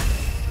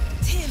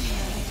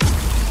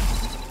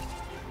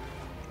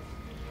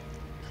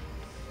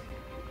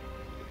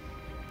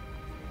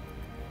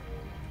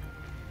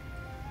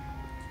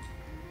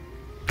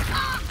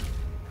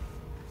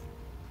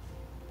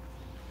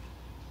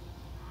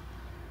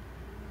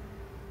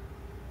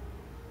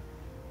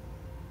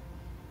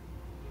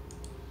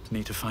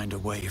 Need to find a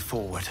way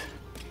forward.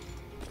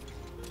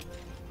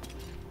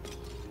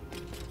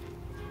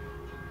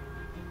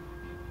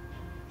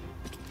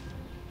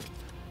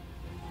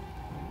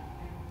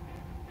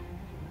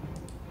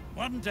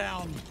 One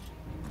down.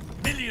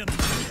 Millions.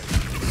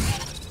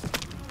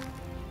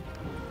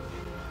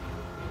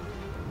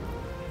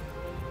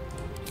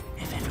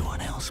 If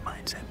everyone else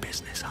minds their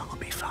business, I'll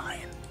be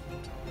fine.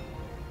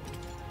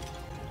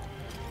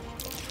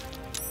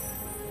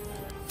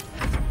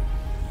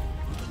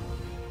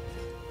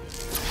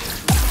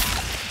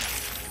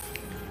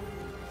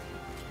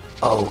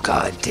 Oh,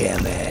 god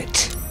damn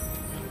it.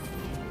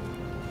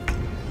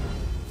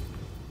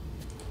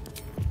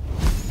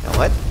 You know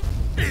what?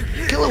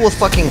 Kill it with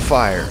fucking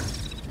fire.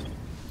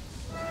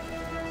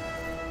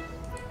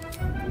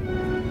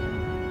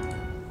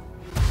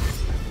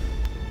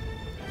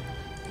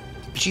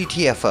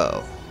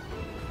 GTFO.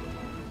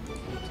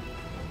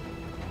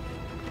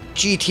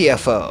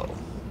 GTFO.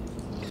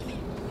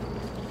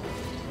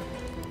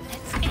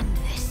 Let's end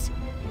this.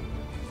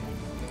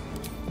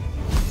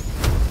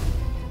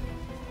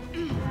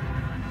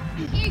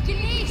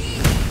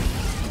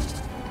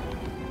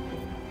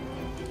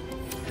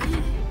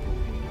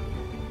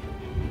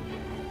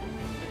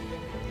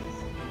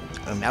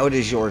 Now it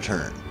is your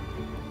turn.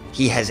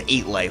 He has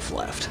 8 life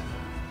left.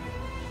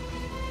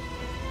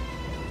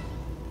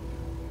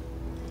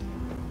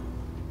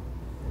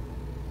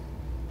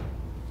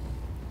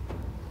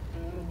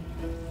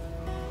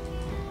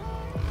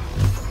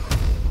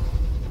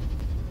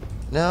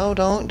 No,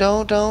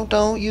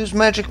 don't use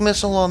magic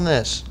missile on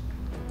this.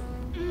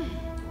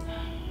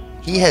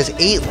 He has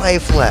 8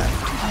 life left.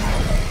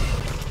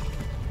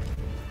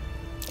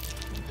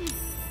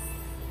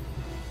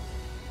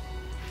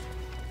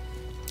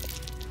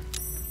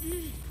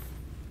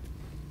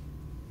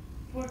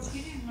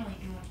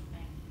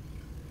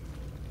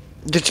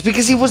 It's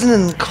because he wasn't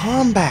in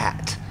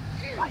combat.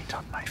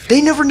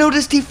 They never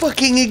noticed he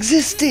fucking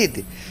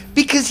existed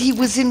because he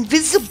was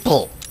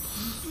invisible.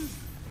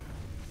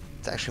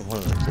 It's actually one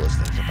of the coolest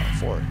things about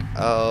Fork.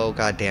 Oh,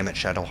 god damn it,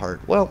 Shadowheart.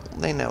 Well,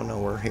 they now know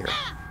we're here.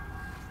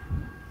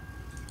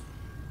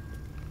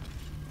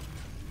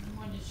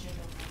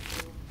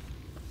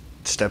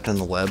 Stepped in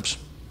the webs.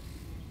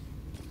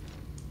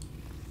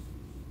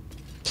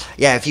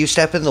 Yeah, if you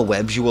step in the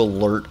webs, you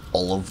alert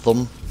all of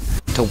them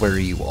to where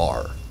you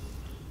are.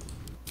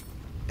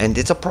 And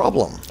it's a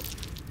problem.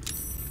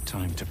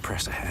 Time to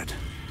press ahead.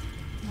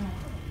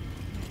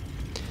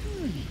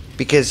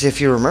 Because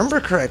if you remember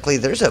correctly,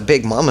 there's a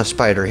big mama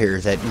spider here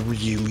that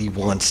really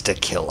wants to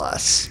kill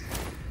us.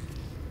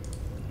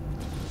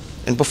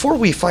 And before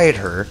we fight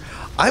her,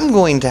 I'm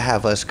going to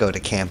have us go to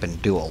camp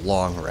and do a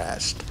long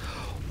rest.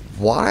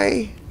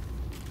 Why?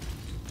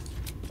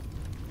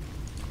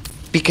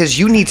 Because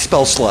you need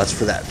spell slots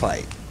for that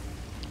fight.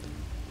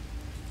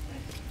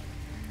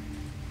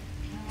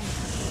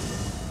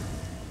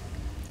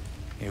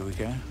 Here we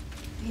go.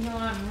 You know,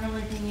 I'm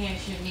really thinking I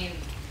should name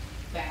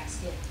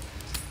basket.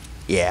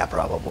 Yeah,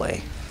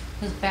 probably.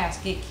 His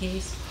basket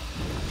case.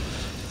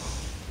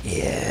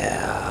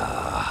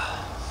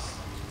 Yeah.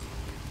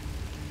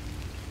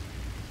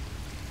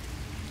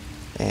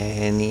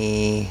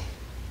 Anybody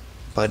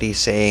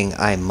saying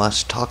I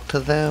must talk to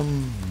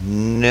them?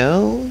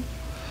 No?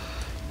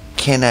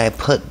 Can I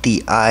put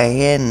the I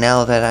in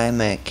now that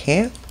I'm at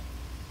camp?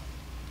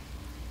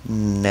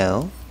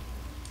 No.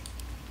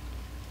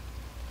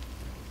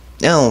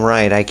 Oh,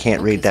 right, I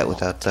can't read that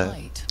without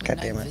the... God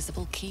damn it.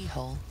 Visible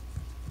keyhole.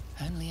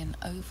 Only an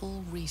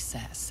oval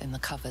recess in the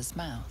cover's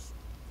mouth.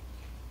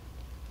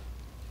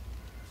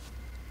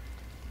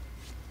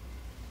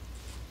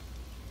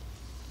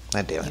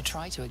 God damn You it.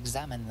 try to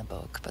examine the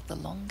book, but the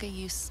longer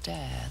you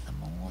stare, the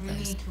more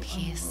those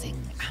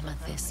piercing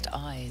amethyst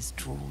eyes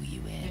draw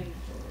you in.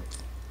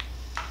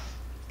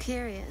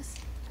 Curious.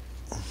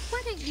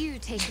 Why don't you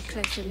take a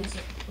closer look?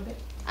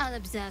 I'll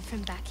observe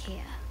from back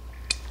here.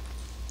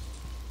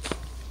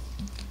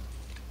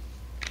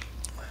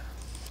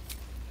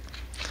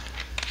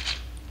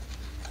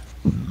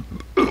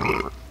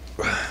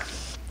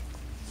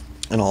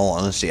 In all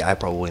honesty, I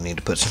probably need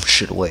to put some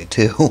shit away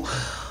too.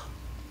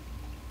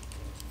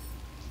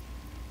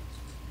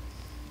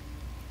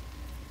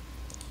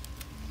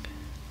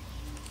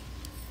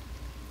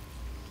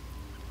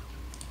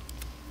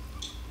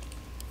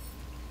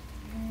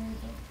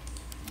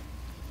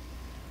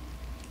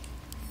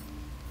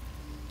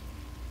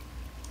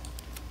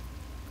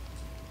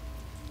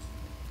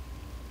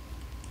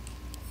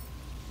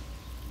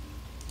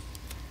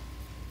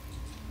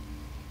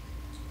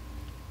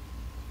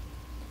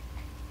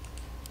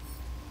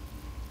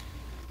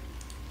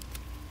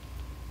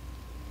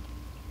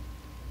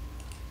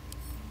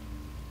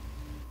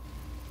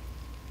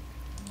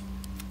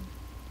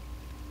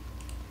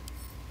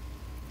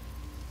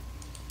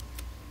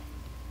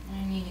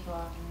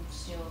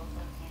 steal a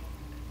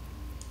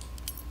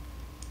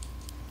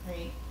fucking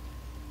crate.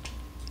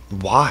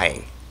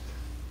 Why?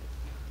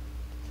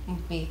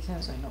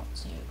 Because I don't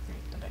see a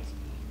crate that I can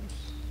use.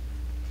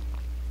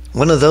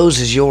 One of those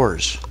is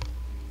yours.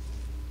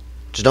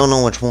 Just don't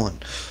know which one.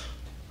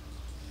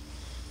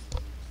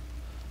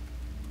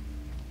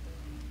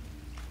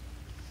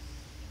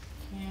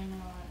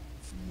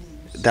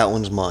 That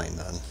one's mine,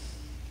 then.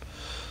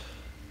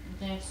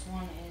 This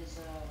one is,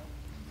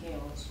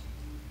 Gale's.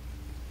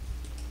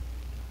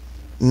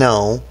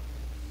 No.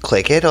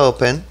 Click it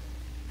open.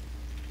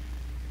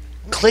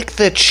 Click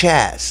the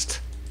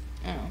chest.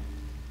 Oh.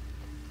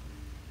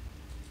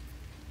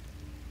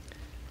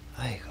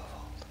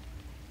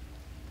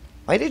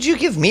 Why did you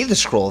give me the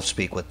scroll of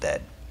Speak with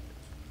Dead?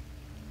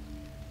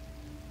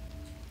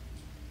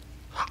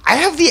 I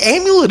have the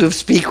amulet of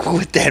Speak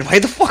with Dead. Why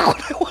the fuck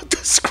would I want the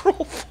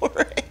scroll for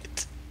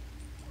it?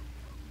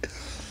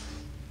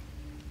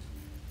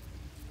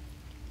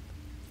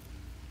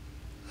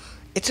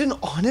 It's an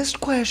honest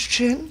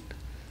question.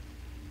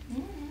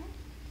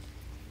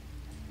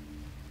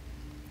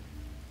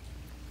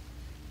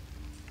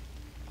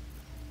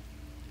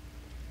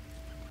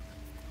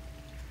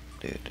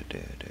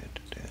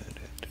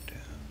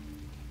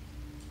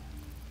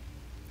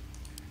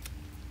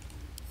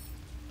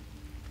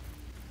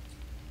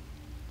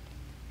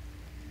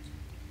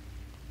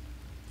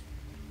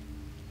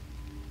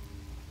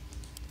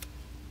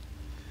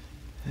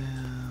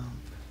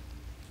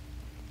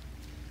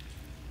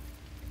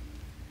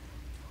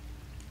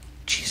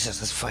 Jesus,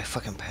 that's 5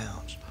 fucking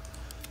pounds.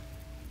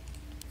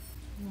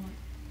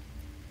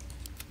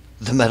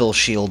 The metal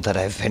shield that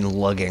I've been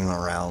lugging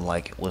around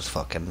like it was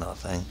fucking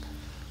nothing.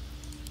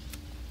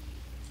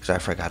 Because I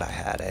forgot I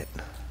had it.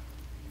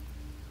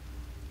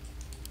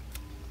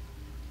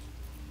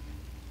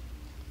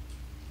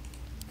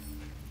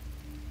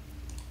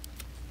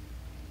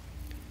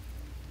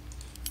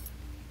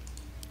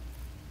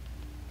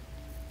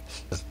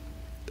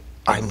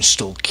 I'm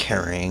still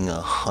carrying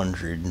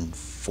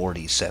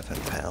 147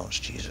 pounds.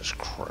 Jesus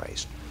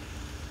Christ.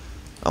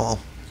 Oh well.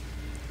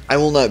 I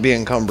will not be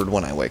encumbered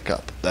when I wake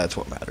up. That's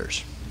what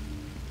matters.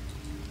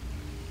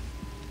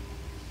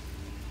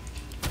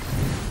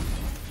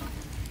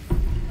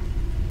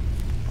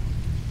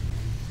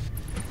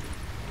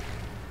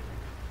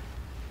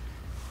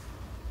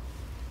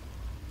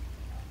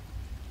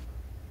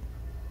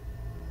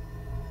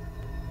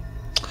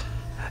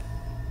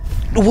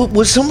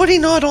 Was somebody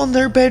not on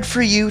their bed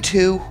for you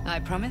too? I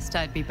promised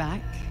I'd be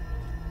back.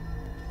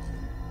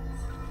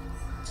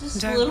 Just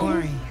Don't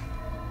worry.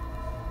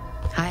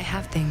 I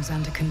have things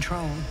under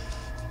control.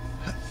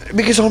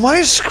 Because on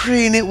my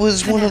screen it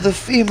was one of the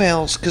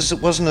females, because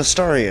it wasn't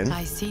Astarian.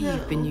 I see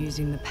you've been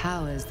using the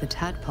powers the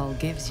tadpole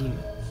gives you.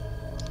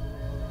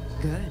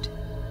 Good.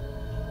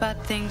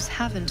 But things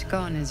haven't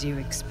gone as you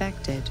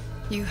expected.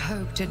 You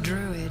hoped a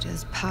druid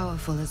as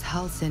powerful as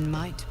Halsin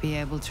might be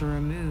able to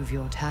remove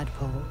your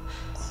tadpole.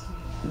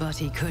 But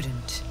he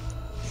couldn't.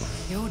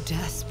 You're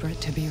desperate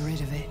to be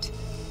rid of it.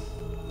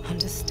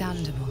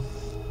 Understandable.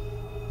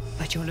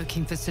 But you're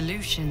looking for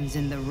solutions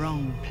in the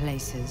wrong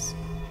places.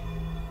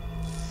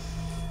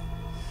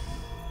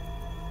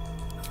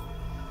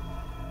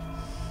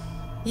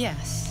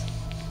 Yes.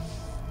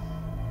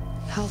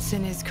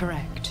 Halsin is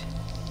correct.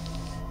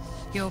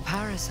 Your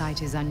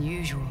parasite is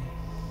unusual.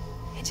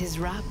 It is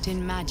wrapped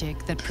in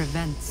magic that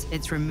prevents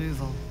its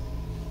removal.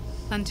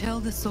 Until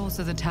the source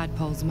of the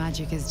tadpole's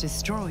magic is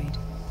destroyed,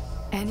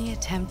 any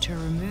attempt to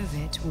remove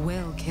it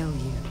will kill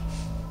you.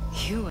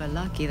 You are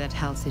lucky that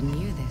Halsin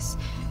knew this.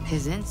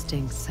 His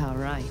instincts are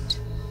right.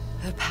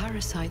 The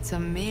parasites are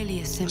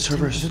merely a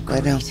symptom of a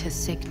greater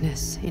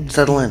sickness in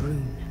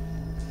Faerun.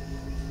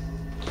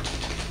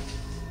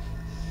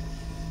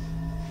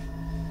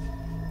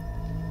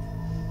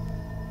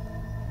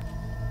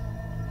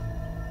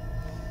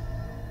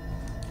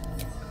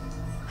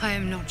 I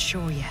am not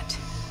sure yet.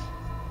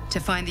 To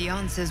find the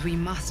answers, we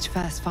must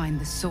first find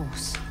the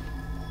source.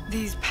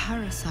 These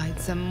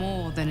parasites are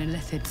more than a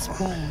illithid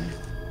spawn.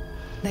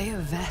 They are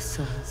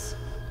vessels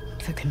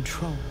for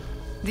control.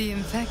 The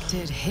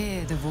infected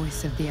hear the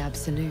voice of the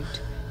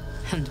Absolute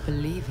and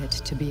believe it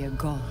to be a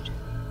god.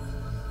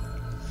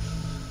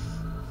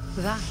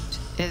 That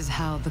is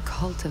how the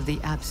cult of the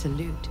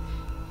Absolute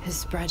is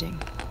spreading.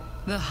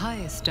 The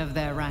highest of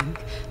their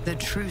rank, the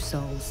True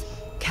Souls,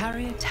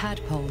 carry a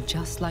tadpole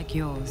just like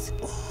yours.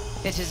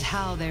 It is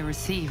how they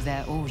receive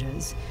their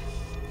orders.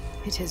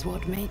 It is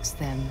what makes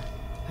them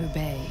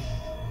obey.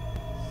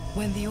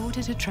 When the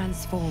order to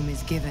transform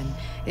is given,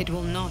 it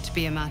will not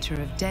be a matter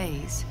of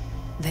days.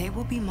 They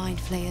will be mind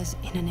flayers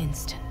in an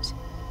instant.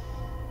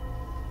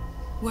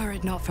 Were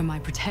it not for my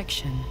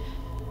protection,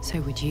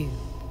 so would you.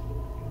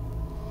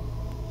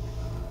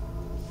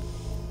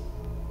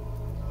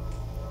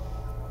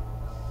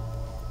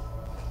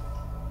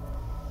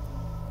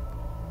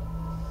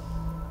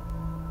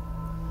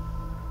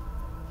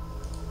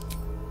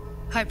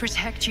 I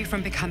protect you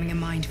from becoming a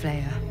mind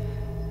flayer.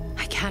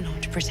 I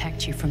cannot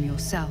protect you from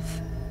yourself.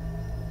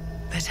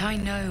 But I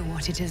know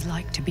what it is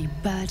like to be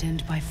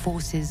burdened by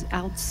forces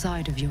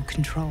outside of your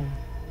control.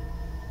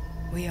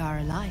 We are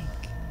alike,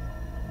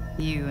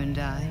 you and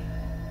I.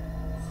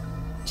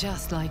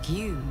 Just like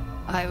you,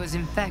 I was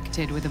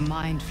infected with a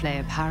mind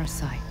flayer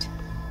parasite.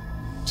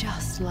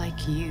 Just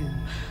like you,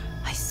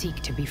 I seek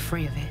to be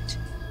free of it.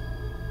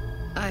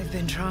 I've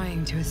been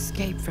trying to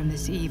escape from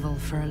this evil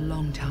for a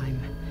long time.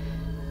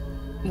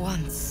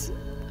 Once,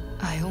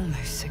 I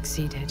almost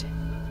succeeded.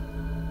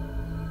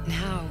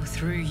 Now,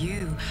 through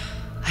you,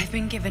 I've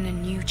been given a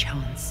new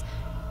chance.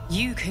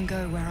 You can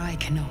go where I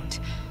cannot,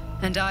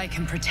 and I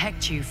can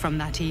protect you from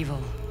that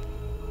evil.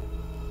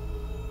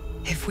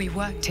 If we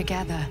work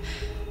together,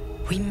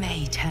 we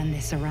may turn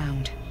this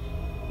around.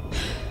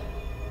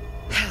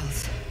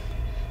 Hells,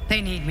 they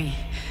need me.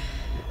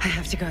 I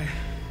have to go.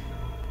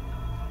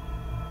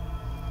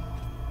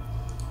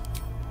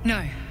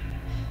 No,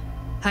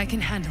 I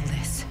can handle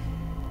this.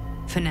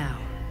 For now.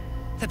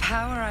 The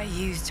power I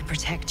used to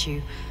protect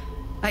you,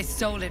 I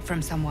stole it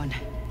from someone.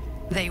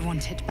 They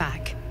want it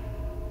back.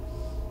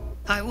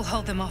 I will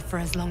hold them off for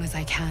as long as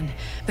I can,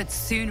 but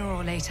sooner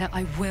or later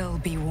I will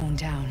be worn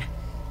down.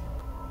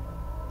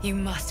 You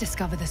must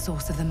discover the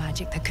source of the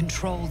magic that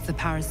controls the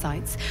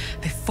parasites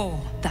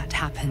before that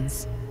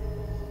happens.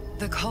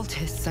 The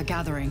cultists are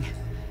gathering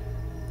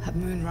at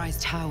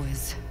Moonrise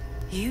Towers.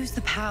 Use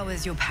the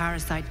powers your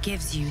parasite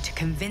gives you to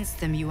convince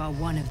them you are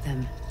one of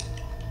them.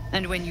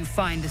 And when you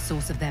find the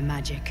source of their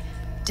magic,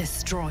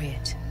 destroy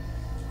it.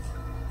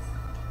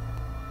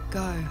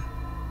 Go.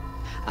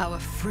 Our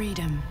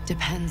freedom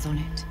depends on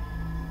it.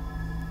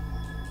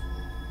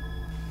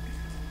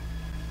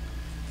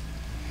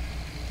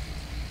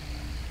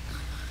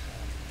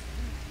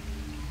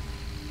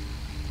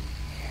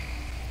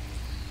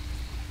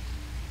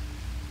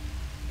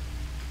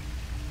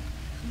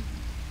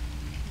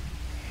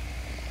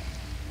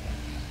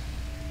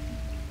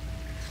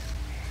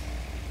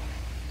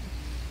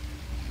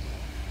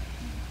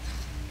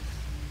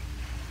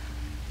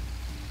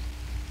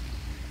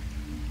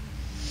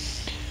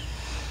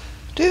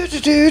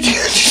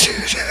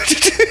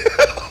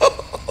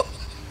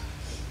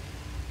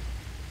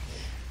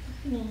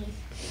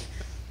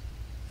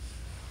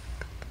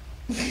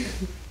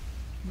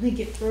 Like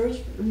it froze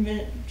for a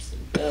minute. I'm just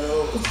like,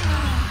 go.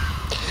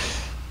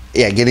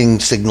 Yeah, getting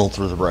signal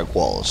through the brick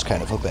wall is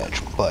kind of a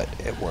bitch, but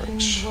it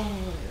works.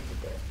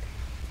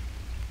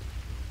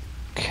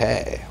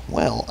 Okay,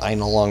 well, I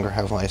no longer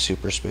have my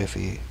super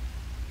spiffy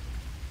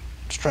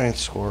strength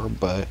score,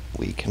 but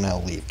we can now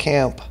leave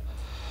camp.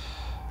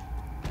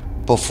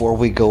 Before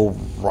we go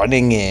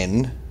running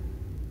in,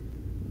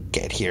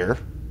 get here,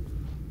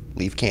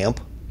 leave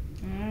camp.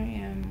 I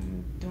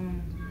am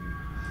doing.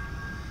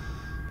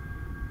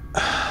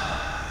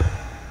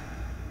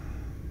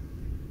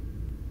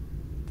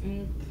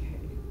 Okay.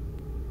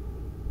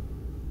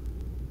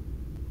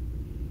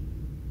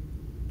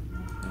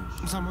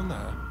 Someone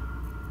there?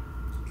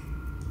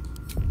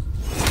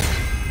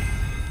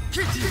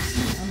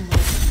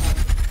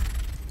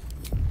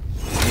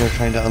 You're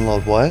trying to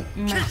unload what?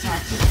 My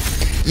pocket.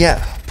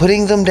 Yeah,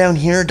 putting them down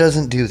here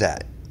doesn't do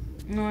that.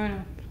 No, I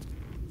know.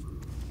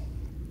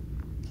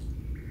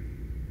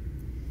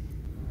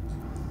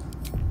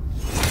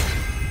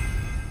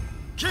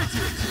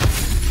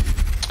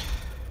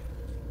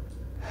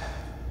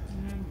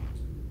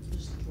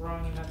 Just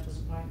throwing it at this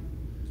point.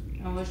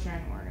 I was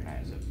trying to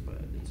organize it,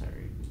 but it's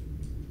alright.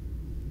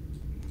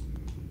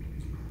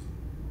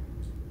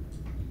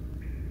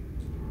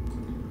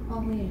 Oh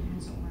wait, it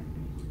hasn't worked.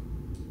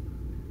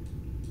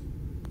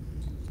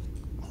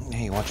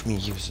 Hey, watch me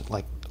use it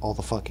like all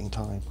the fucking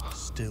time.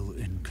 Still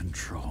in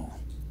control.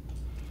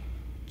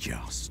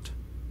 Just.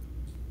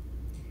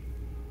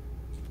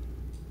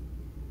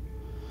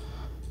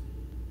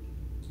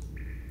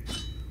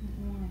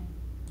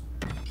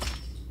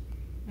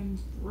 I'm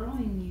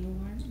throwing you,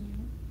 aren't you?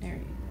 There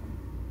you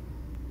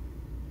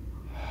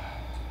go.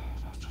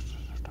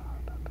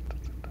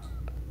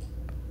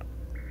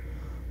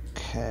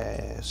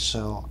 Okay,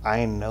 so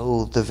I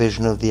know the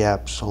vision of the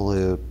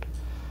absolute.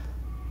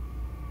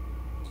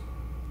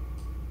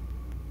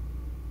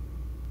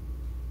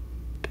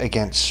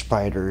 Against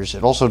spiders.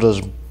 It also does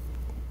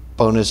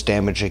bonus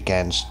damage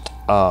against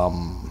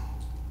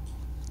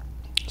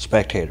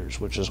spectators,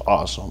 which is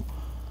awesome.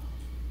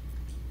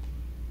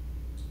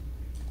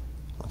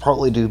 I'll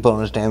probably do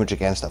bonus damage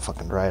against that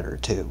fucking rider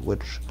too,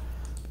 which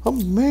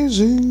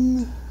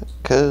amazing,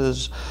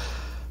 because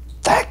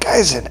that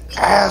guy's an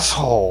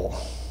asshole.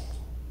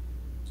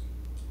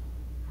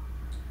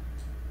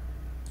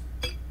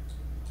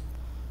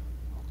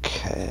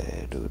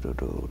 Okay.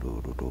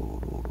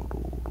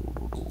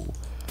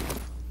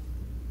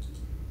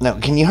 Now,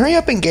 can you hurry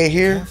up and get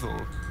here? Careful,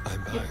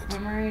 I'm behind. Yep,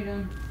 I'm already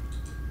done.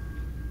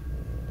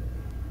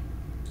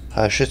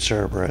 Hush it,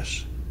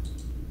 Cerberus.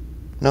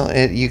 No,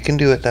 you can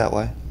do it that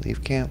way.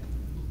 Leave camp.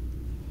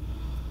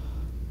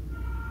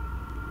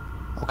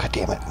 Oh, god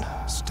damn it.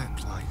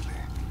 Step lightly.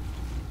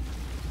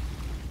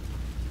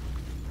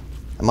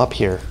 I'm up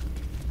here.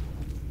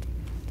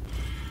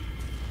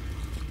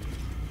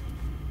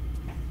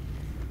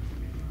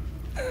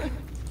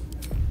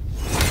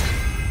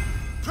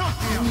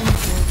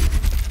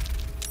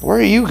 Where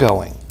are you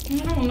going? I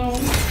don't know.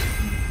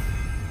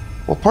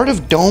 Well, part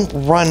of don't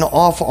run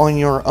off on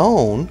your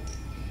own.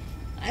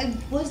 I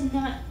was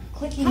not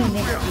clicking in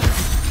there.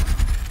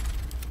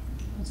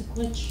 It's a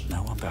glitch.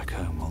 No one back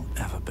home will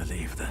ever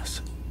believe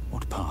this.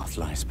 What path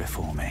lies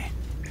before me?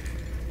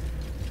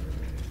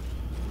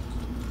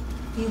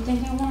 Do you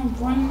think I want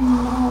to run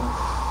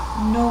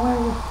nowhere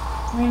with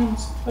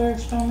random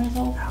storm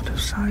myself? Out of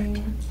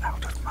sight,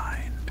 out of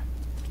mind.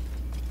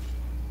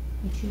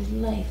 I choose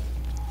life.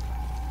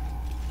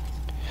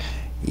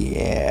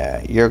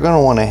 Yeah, you're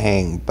gonna want to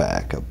hang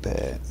back a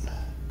bit.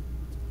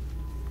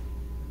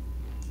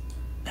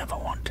 Never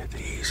wanted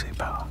the easy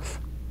path.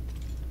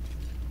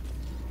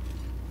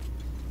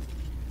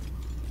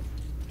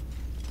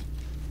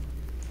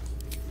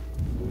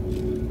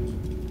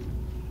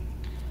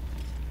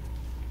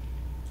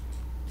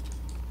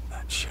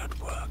 That should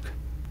work.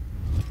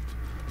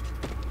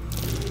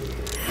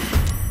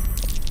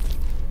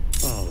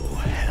 Oh,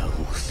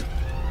 hells.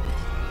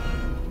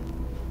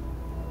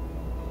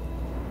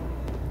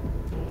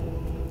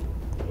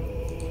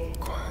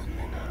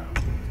 Quietly now.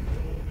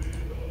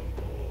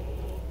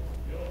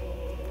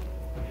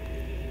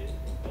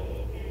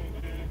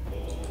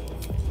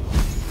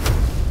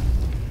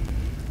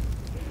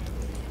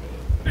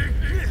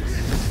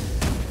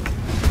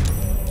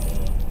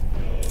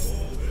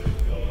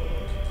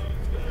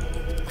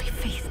 My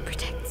faith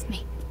protects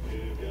me.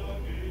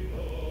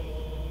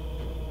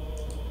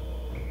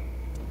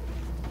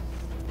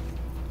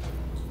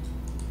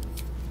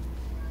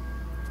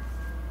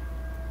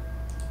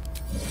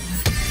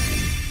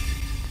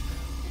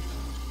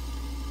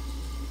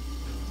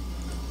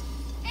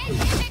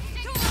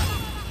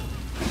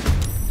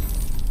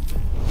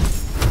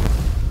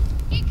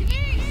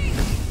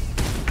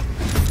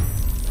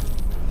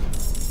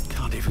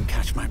 Can't even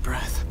catch my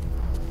breath.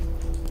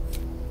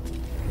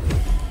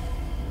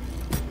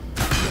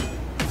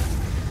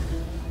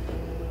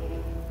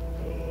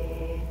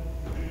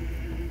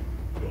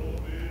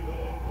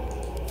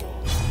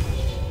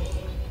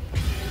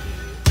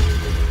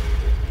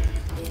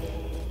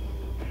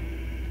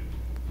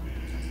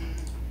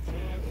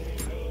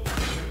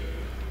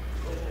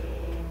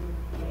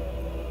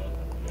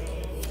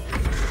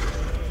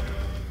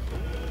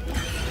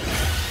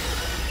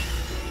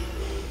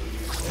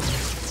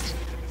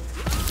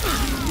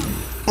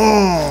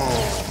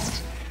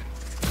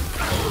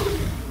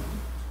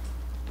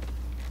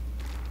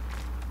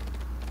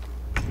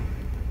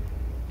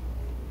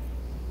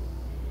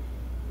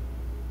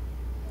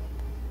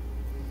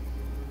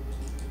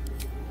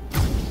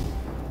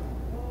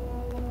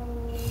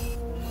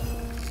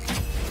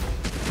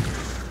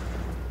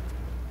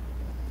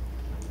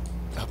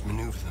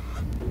 Outmaneuver them.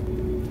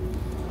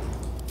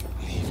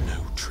 Leave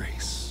no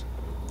trace.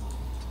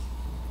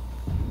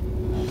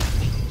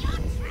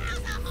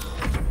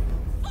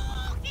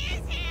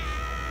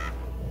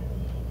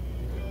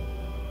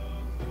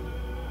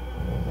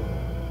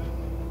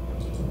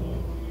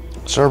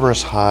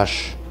 Cerberus,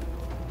 hush.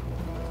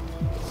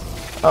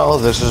 Oh,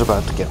 this is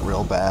about to get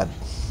real bad.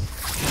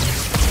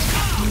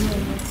 We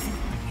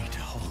need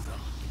to hold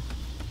them.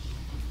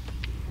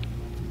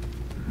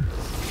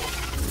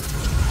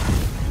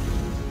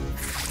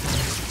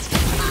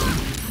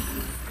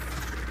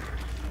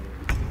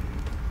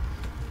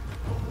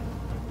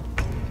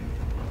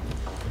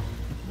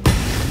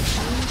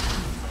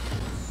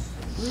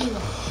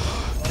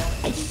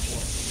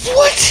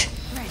 What?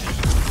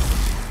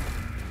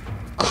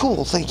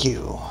 Cool, thank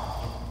you.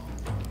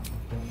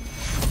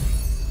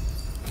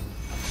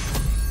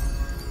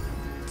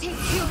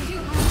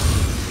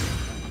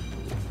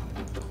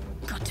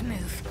 Got to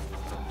move.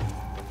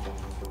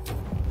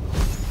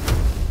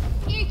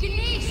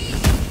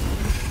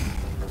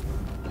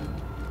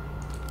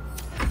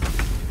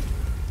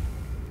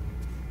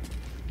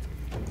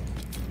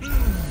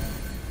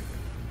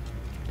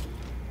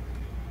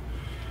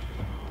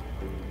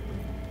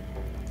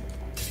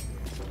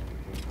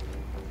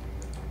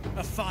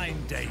 A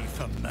fine day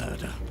for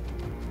murder.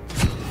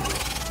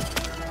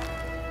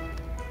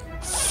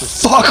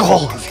 Fuck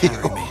all of you.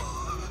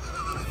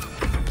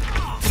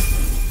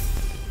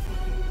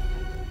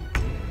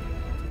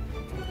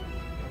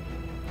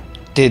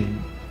 Did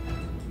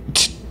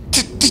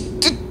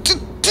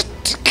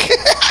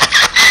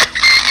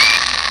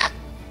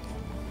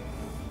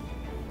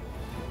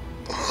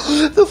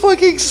the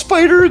fucking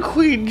Spider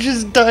Queen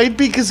just died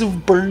because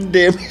of burn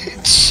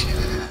damage?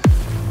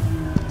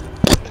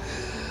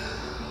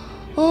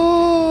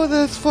 Oh,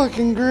 that's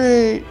fucking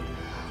great.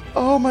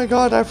 Oh my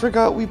god, I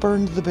forgot we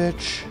burned the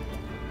bitch.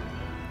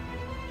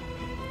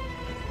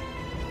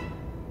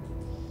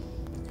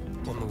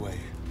 On the way.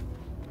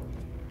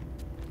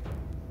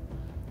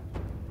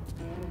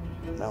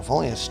 Now, if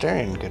only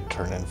Asterion could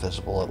turn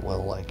invisible at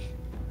will like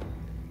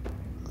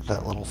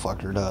that little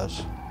fucker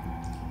does.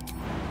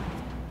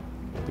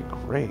 It'd be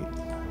great.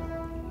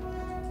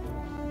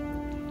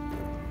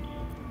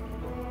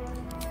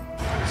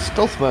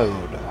 Stealth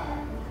mode.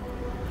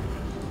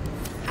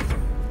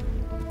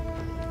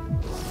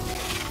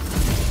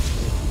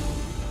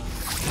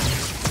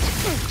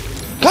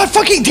 God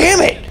fucking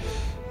damn it!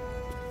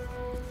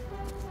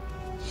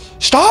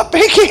 Stop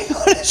picking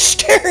on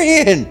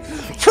Asterion!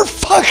 For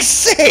fuck's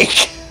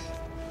sake!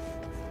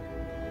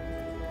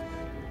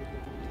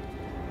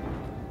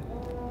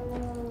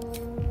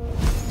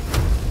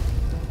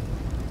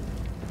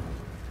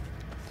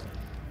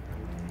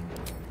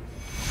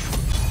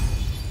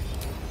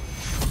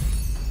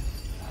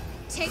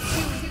 Take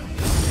two.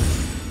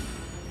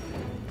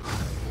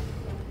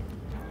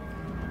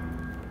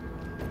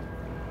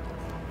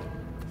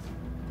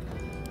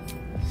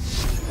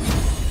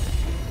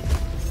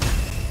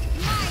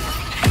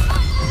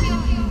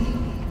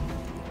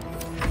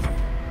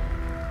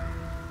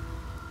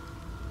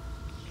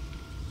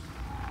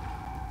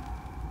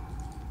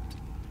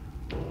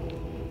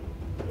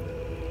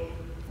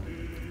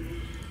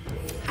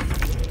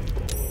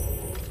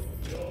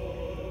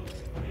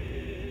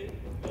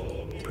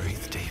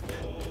 Breathe deep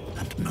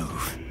and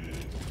move.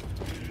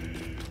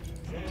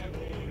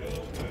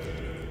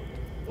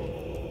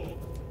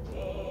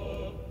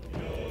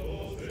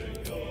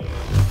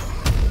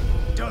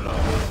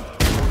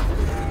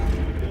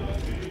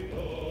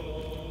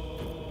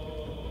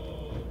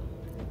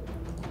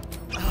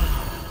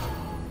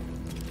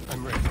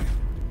 I'm ready.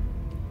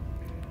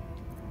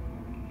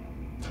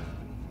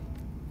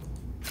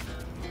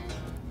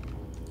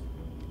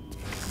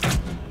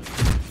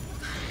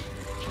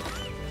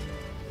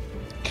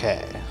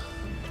 Okay.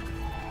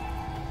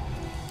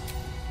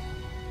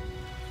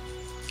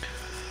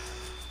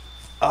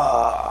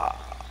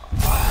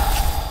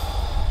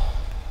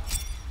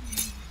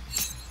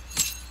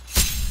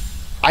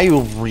 I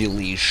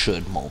really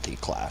should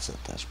multi-class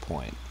at this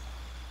point.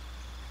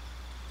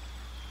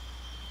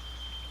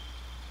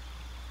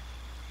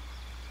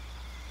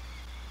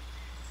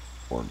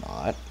 Or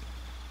not.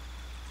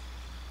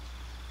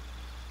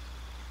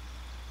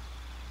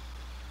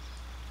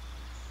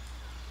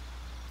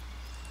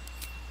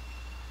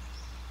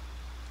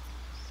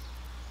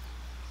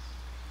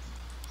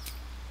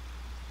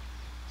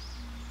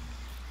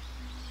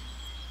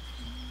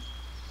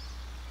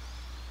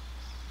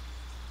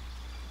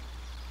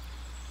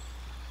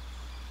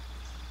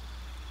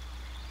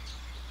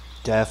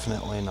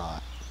 Definitely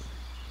not.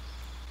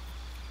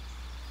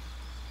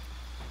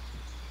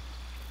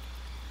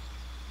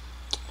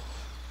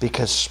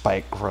 Because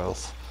spike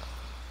growth.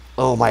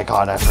 Oh my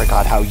god, I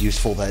forgot how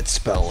useful that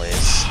spell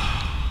is.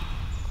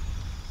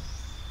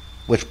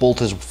 Which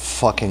bolt is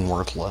fucking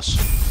worthless.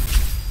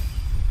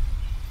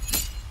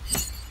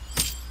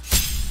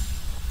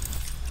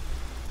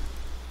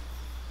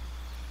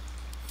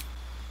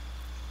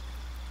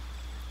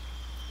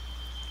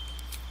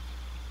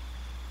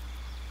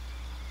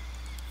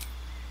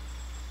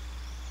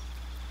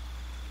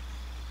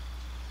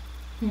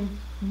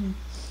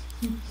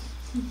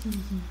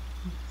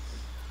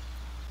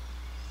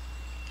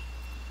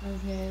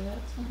 Okay,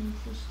 that's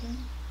interesting.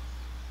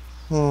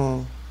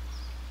 Hmm.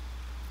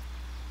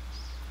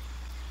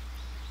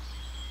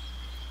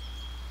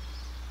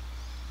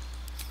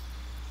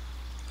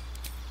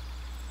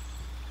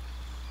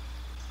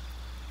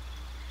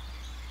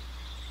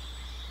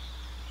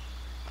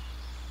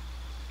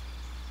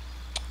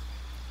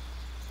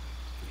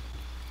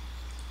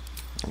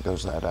 There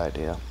goes that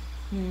idea.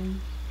 Hmm.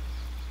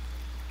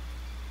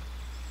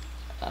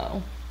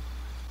 Oh.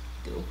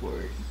 Go for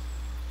it.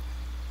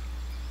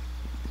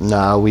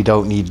 No, we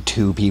don't need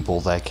two people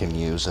that can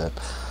use it.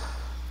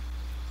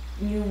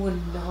 You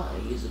would know how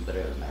to use it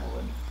better than I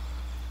would.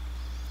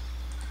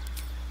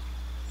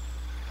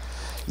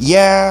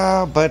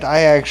 Yeah, but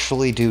I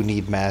actually do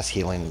need mass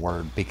healing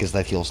word because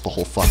that heals the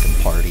whole fucking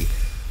party.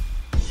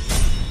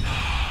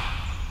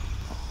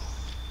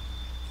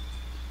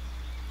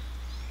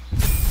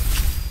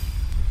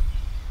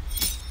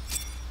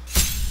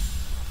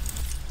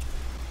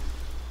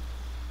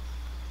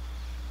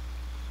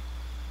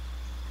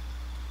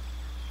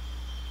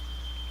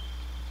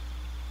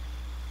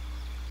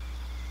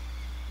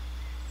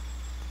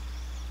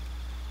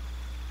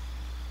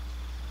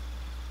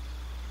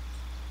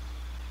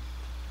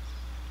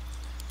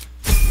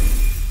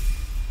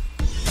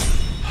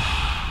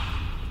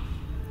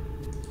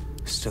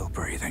 Still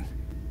breathing,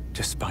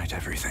 despite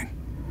everything.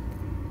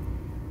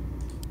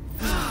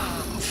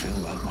 I'll feel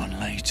that one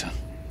later.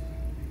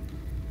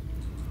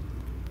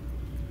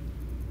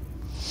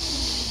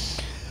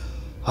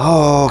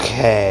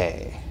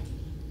 Okay.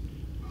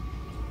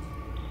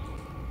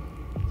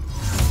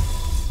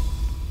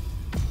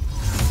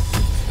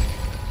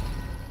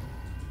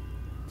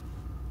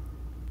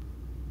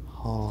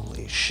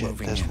 Holy shit,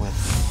 Moving this in. went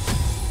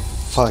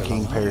Still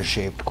fucking alive.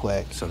 pear-shaped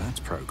quick. So that's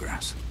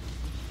progress.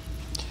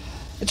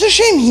 It's a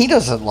shame he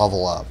doesn't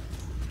level up.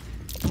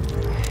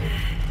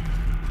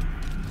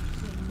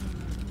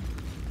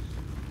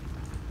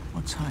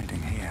 What's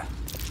hiding here?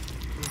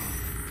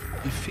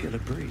 I feel a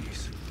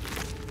breeze.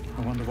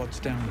 I wonder what's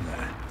down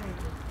there.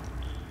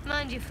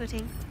 Mind your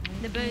footing.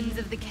 The bones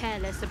of the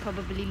careless are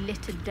probably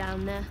littered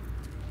down there.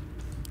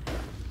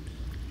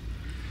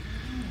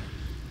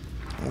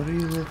 What are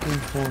you looking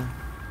for?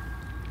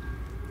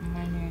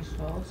 My new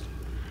spells.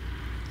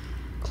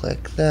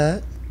 Click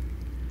that.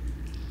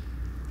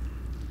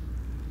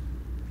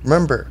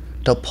 Remember,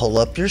 to pull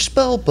up your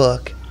spell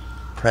book,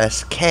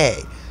 press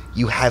K.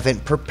 You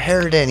haven't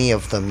prepared any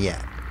of them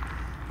yet.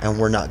 And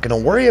we're not going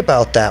to worry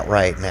about that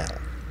right now.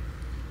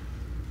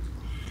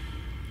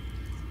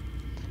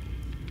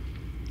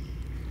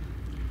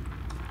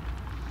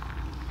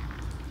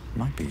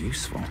 Might be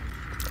useful.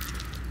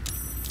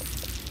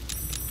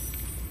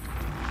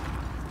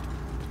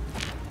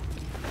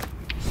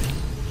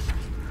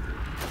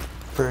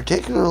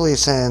 Particularly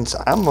since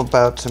I'm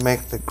about to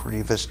make the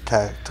grievous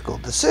tactical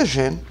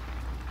decision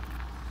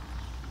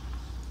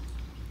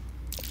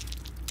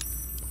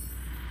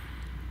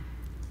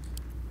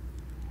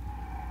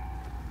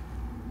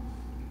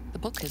The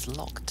book is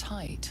locked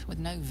tight with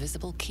no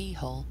visible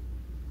keyhole,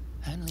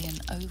 only an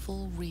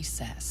oval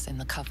recess in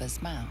the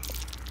cover's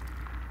mouth.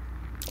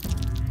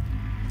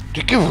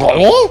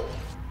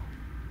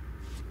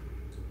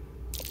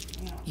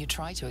 You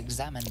try to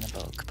examine the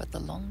book, but the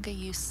longer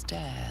you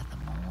stare, the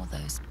more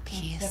those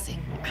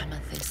piercing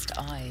amethyst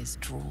eyes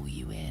draw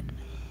you in.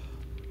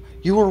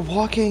 you were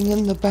walking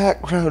in the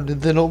background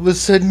and then all of a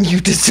sudden you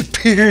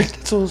disappeared.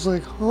 So I was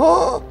like,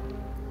 huh?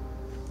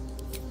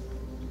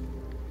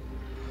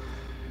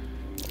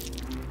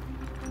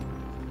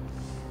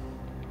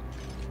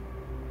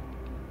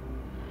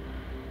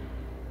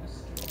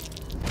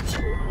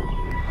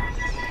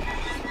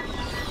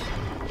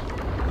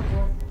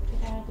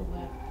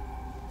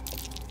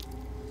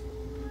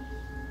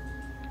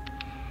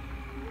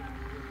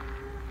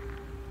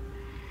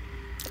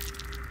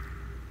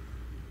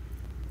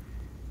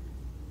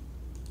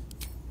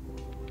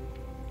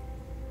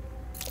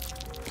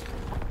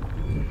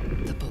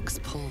 The book's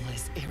pull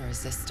is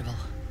irresistible.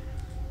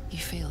 You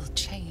feel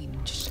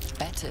changed,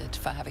 bettered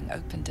for having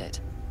opened it.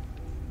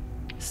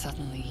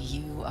 Suddenly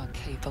you are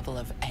capable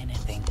of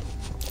anything.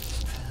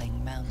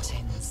 Felling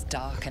mountains,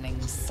 darkening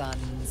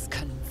suns,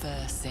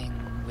 conversing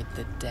with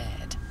the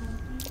dead.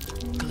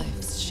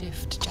 Glyphs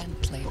shift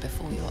gently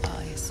before your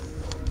eyes.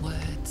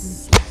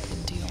 Words slip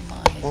into your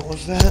mind. What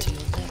was that? Into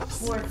your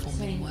lips,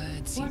 forming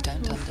words you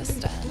don't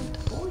understand.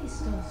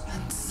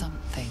 And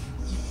something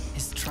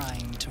is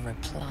trying to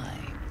reply.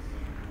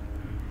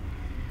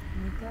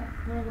 That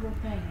poor little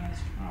thing has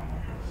trauma.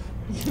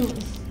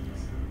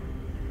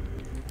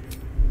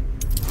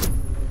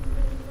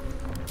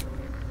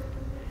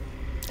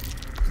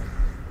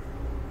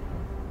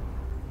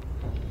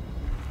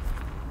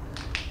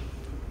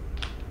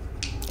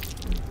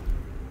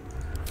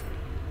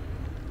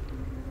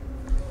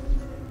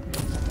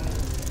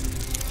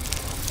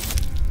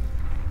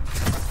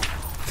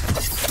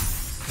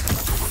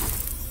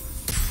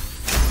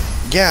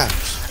 Yeah,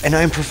 and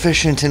I'm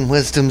proficient in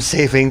wisdom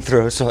saving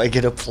throw, so I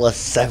get a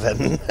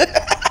 +7.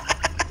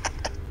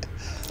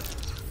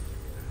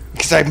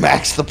 Because I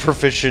maxed the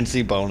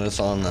proficiency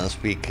bonus on this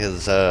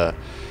because, The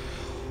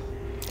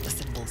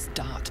symbols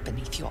dart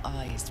beneath your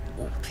eyes,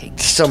 warping.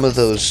 some of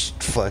those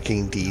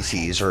fucking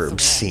DCs are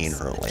obscene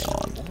early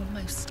on.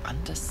 Almost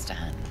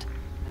understand.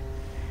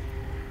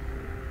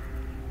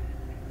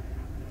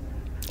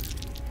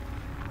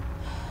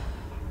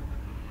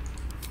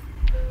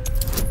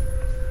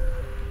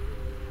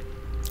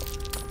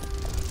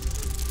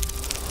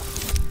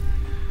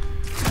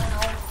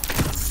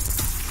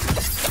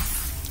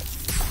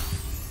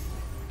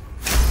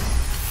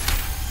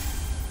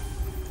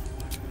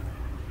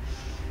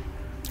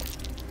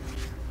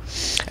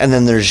 And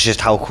then there's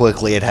just how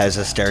quickly it has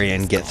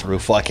Asterion get through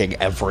fucking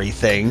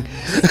everything.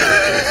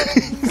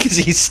 Because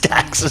he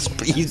stacks his,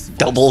 he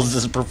doubles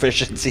his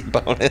proficiency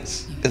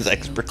bonus, his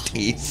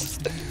expertise.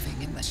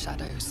 Moving in the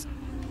shadows,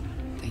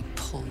 they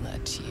pull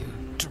at you,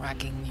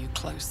 dragging you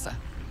closer.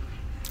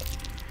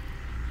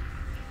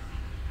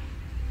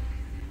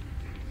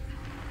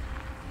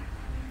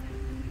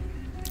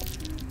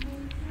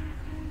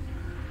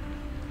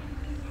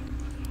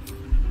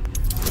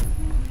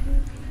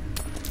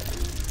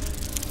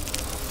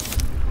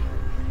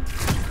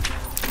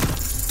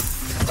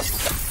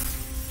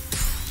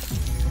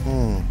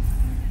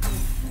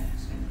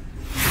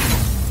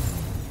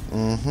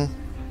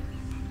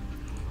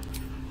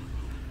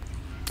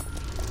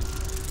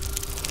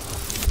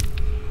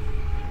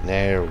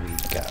 There we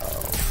go.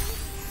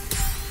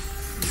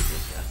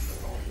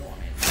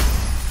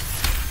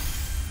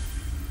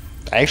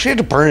 I actually had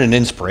to burn an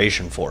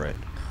inspiration for it.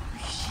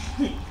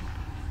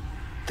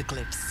 The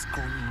glyphs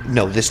scream.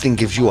 No, this thing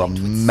gives you a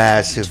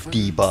massive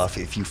debuff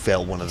if you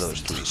fail one of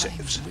those 3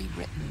 saves.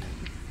 Rewritten,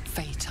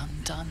 fate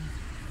undone.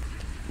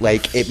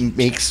 Like, it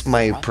makes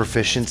my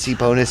proficiency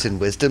bonus in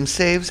wisdom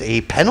saves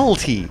a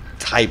penalty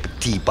type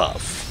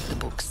debuff. The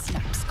book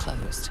snaps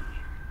closed.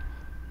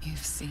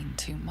 You've seen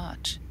too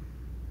much.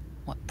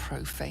 What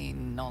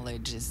profane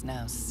knowledge is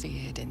now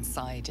seared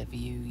inside of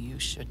you you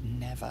should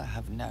never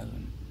have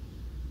known.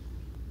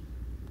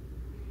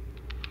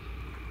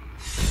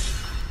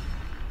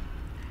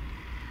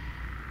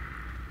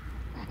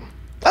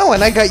 Oh,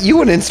 and I got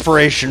you an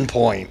inspiration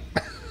point.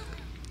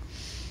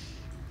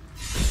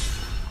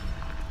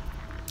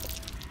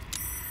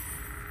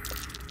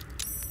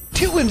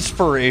 2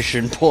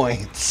 inspiration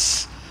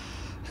points.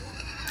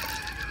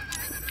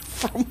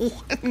 from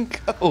one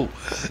go.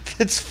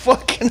 That's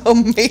fucking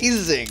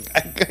amazing.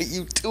 I got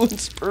you 2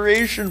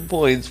 inspiration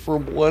points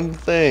from one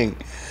thing.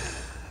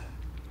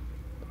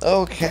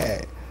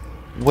 Okay.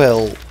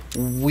 Well,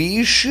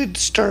 we should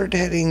start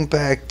heading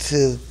back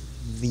to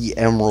the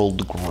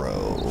Emerald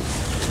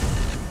Grove.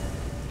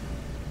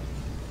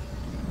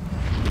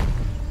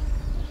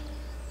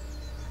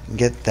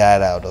 Get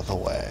that out of the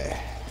way.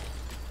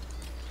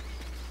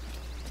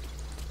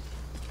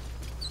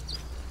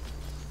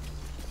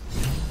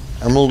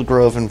 Emerald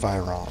Grove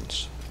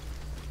environs.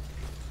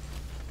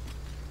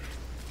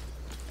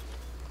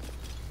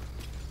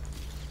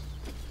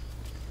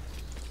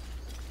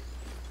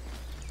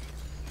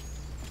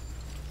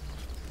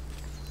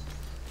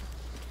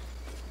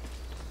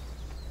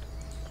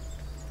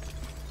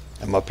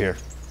 I'm up here.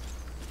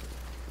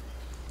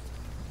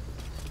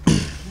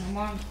 I'm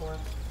on for it.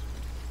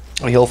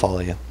 Oh, he'll follow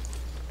you.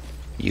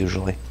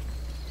 Usually.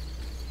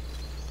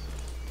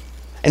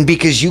 And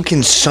because you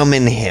can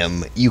summon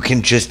him, you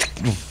can just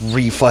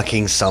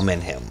re-fucking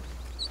summon him.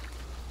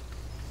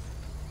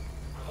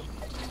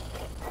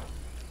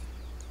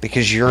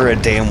 Because you're a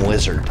damn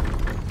wizard.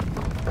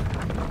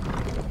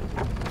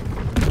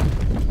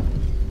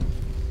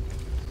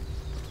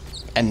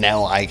 And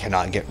now I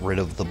cannot get rid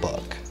of the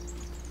book.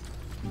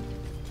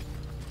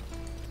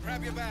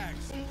 Grab your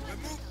bags.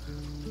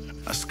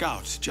 A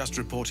scout just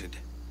reported.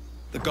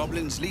 The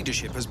goblins'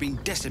 leadership has been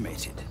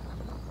decimated.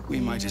 We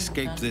might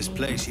escape this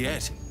place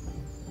yet.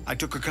 I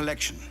took a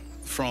collection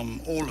from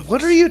all of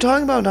What us. are you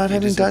talking about not It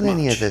having isn't done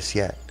any much, of this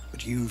yet?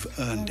 But you've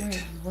earned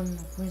it. We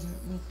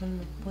couldn't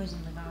have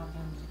poisoned the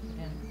goblins if we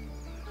didn't.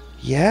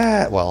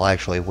 Yeah, well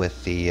actually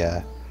with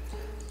the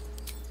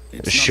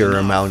sheer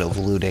amount of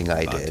looting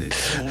I did.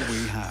 It's all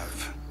we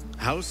have.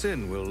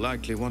 Halsin will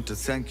likely want to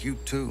thank you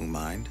too,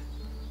 mind.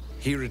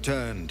 He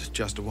returned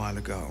just a while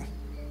ago.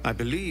 I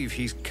believe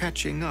he's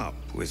catching up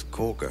with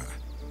Korga.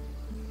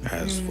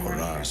 As for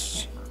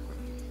us...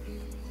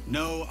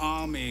 No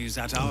armies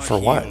at our For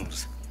what?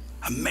 heels.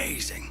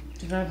 Amazing.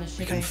 The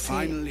We can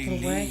finally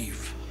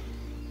leave.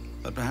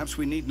 But perhaps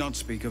we need not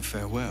speak of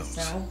farewells.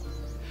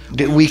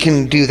 We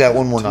can do that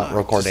when we're not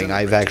recording.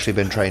 I've actually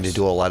been trying to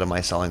do a lot of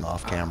my selling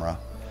off camera.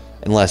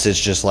 Unless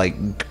it's just like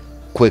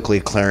quickly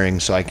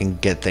clearing so I can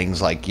get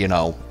things like, you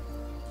know,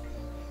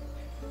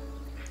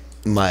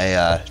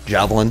 my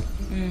javelin.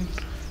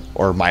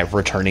 Or my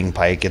returning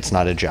pike. It's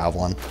not a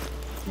javelin.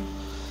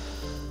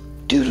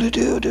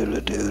 Doodle-doo,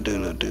 doodle-doo,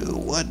 doodle-doo.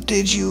 What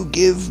did you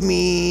give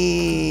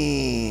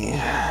me?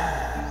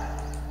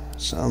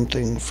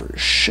 Something for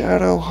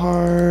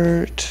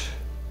Shadowheart.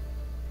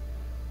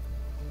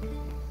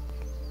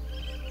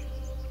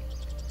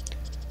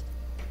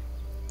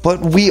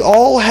 But we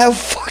all have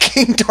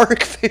fucking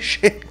dark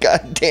vision.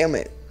 God damn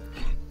it.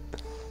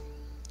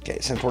 Okay,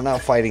 since we're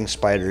not fighting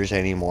spiders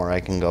anymore, I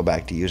can go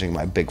back to using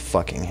my big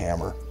fucking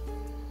hammer.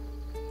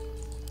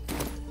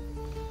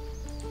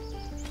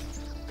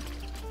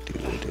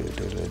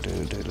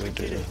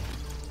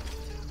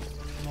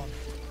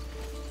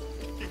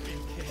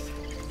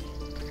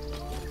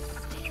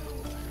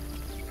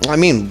 I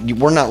mean,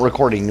 we're not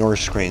recording your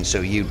screen, so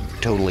you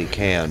totally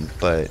can,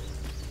 but...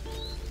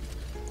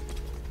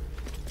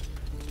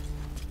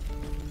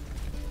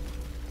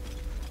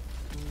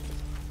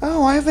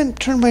 Oh, I haven't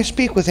turned my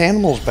speak with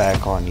animals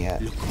back on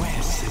yet. Look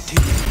where's the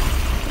deal?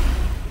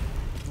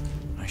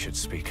 I should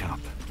speak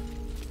up.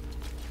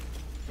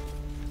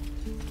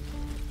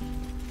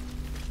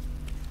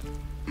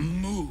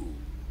 Moo.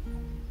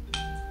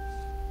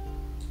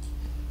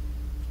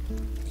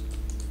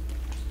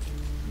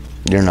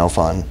 You're no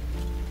fun.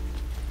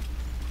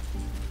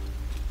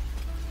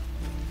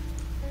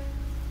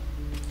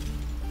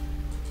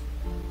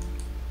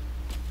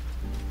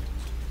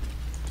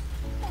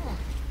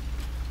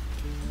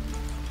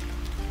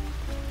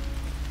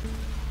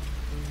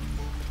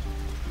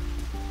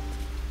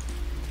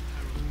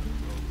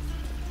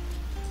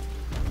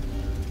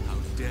 How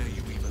dare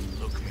you even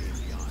look me in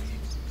the eye?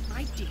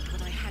 I did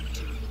what I had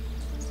to.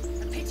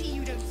 A pity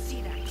you don't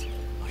see that.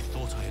 I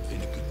thought I had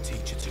been a good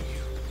teacher to you.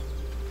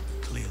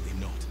 Clearly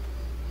not.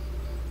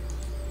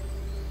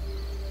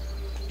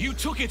 You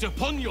took it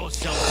upon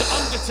yourself to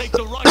undertake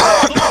the right of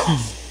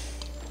thoughts.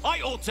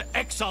 I ought to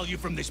exile you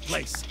from this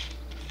place.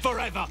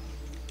 Forever.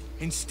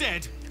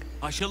 Instead,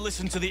 I shall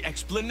listen to the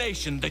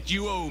explanation that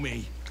you owe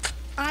me.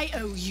 I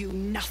owe you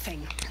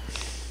nothing.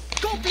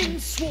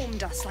 Goblins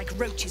swarmed us like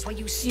roaches while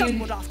you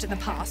stumbled after the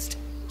past.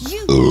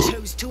 You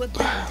chose to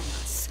abandon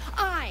us.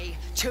 I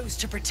chose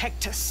to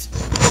protect us.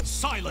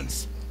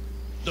 Silence!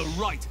 The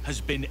rite has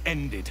been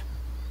ended.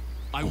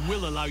 I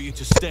will allow you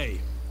to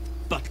stay,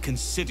 but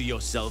consider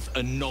yourself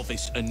a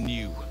novice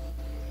anew.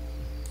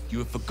 You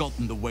have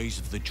forgotten the ways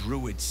of the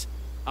druids,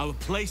 our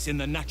place in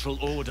the natural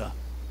order.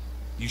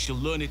 You shall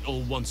learn it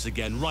all once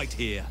again, right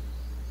here.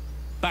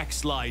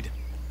 Backslide,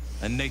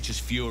 and nature's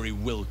fury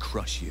will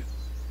crush you.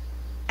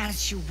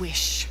 As you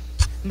wish,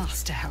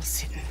 Master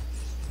Halsin.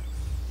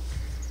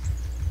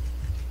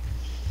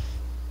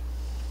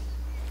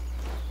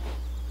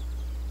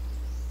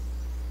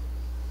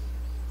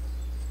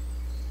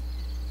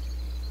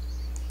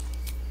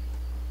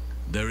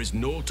 There is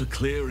naught a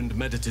clear and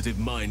meditative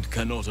mind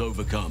cannot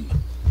overcome.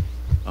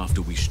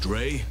 After we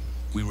stray,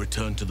 we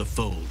return to the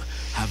fold,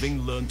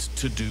 having learnt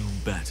to do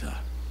better.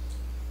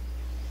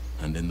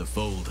 And in the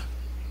fold,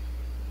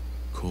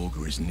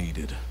 Korga is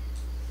needed.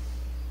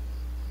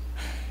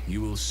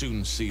 You will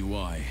soon see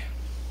why.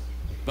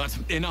 But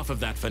enough of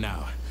that for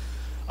now.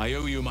 I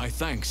owe you my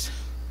thanks.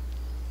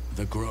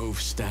 The grove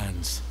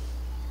stands.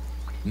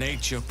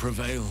 Nature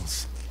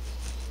prevails.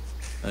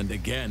 And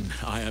again,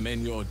 I am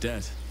in your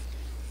debt.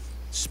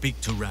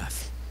 Speak to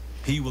Wrath.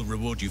 He will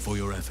reward you for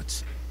your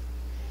efforts.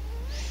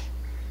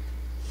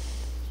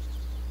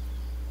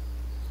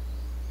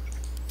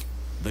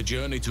 The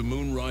journey to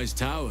Moonrise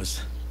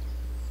Towers,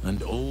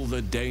 and all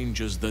the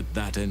dangers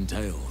that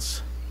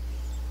entails.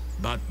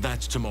 But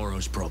that's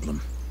tomorrow's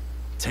problem.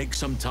 Take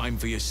some time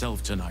for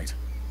yourself tonight.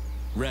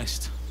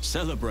 Rest,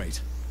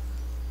 celebrate.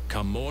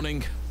 Come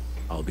morning,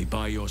 I'll be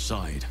by your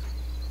side.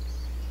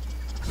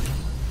 You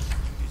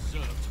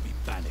deserve to be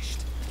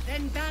banished.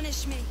 Then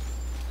banish me.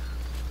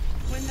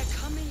 When the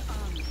coming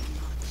army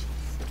marches,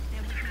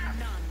 there will be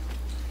none.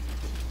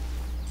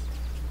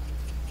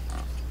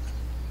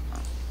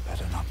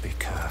 Better not be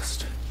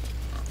cursed.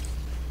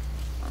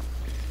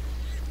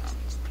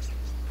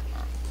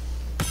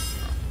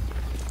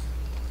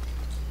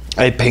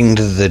 I pinged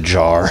the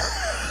jar.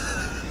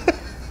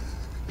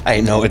 I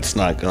know it's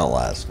not gonna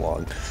last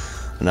long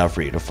enough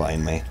for you to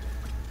find me.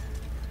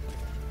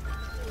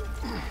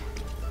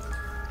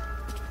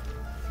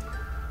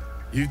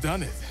 You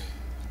done it.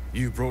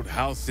 You brought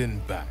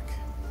Halcyon back.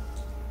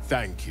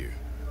 Thank you.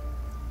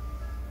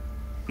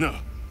 No,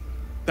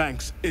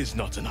 thanks is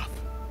not enough.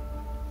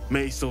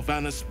 May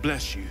Sylvanas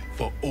bless you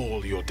for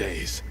all your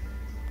days.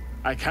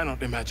 I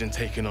cannot imagine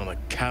taking on a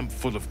camp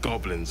full of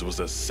goblins was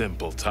a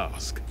simple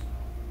task.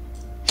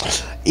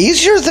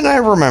 Easier than I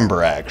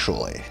remember,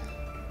 actually.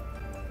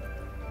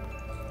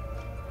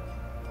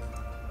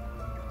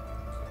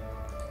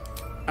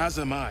 As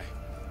am I.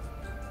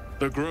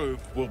 The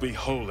grove will be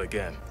whole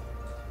again.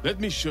 Let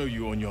me show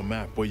you on your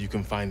map where you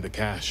can find the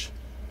cache.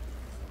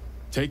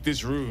 Take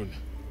this rune.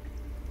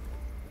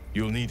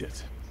 You'll need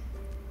it.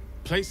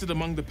 Place it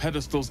among the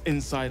pedestals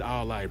inside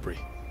our library.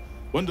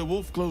 When the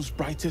wolf glows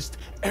brightest,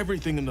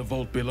 everything in the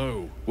vault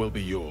below will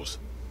be yours.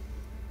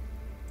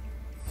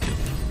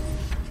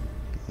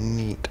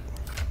 Neat.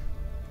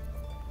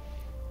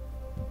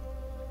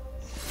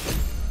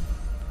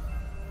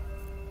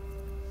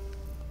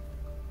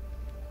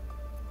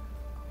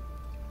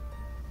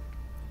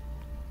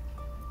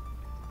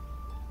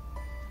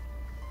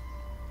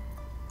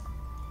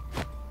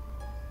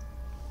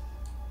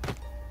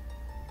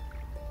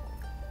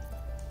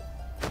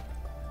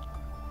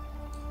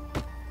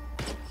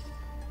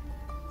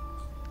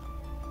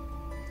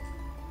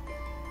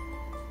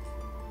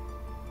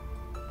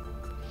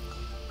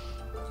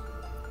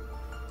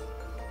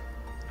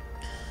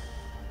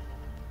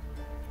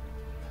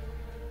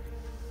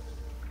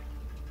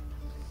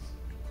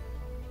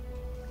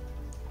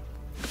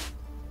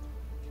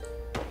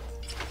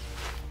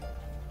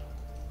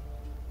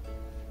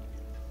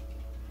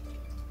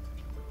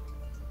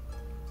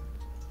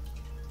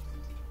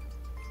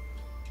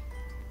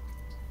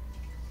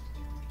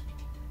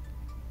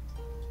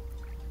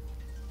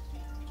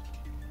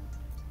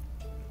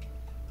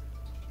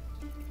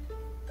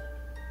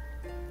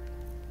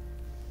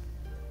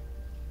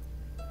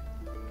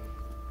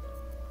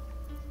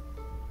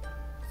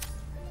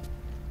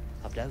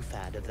 I'm no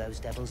fan of those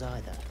devils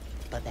either,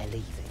 but they're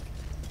leaving.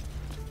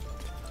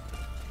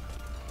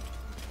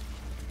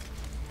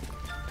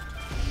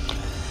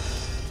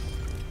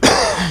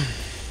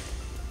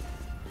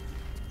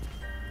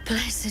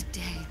 Blessed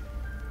day.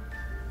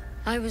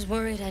 I was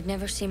worried I'd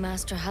never see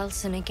Master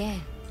Halcyon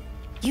again.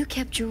 You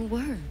kept your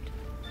word.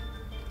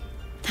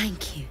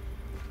 Thank you.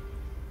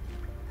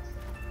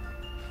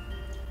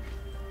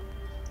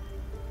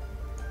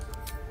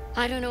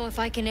 I don't know if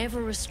I can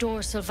ever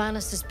restore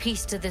Sylvanas'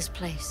 peace to this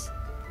place.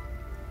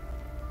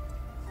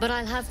 But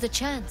I'll have the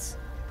chance.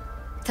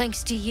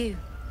 Thanks to you.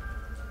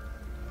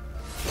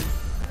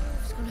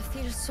 It's gonna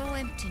feel so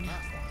empty now.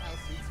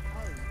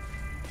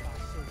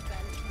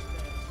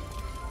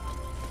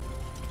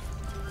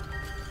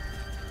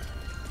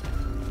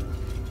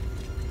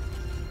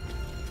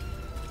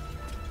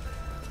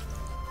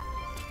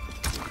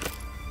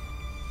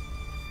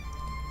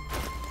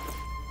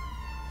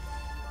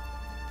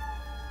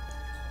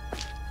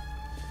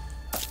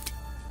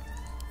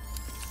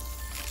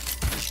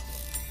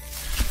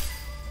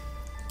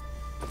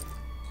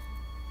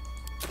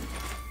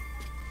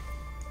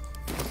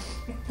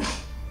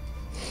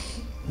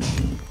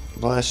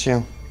 Bless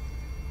you.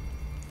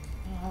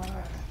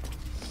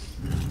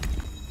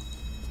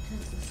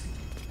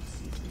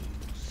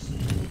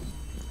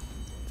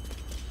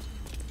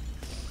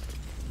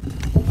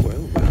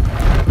 Well,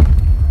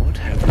 what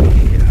have we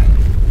here?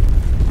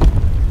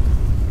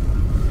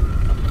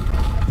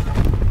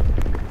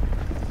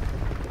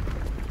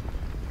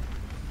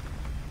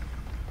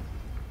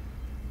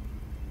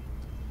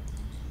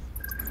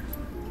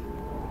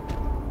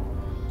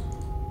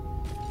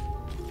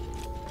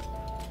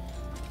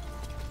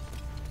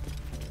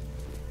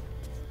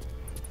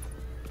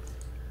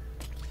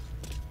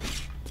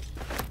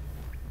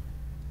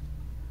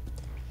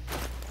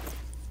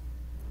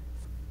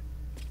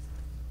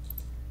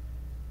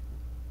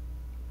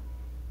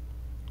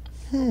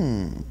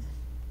 Hmm.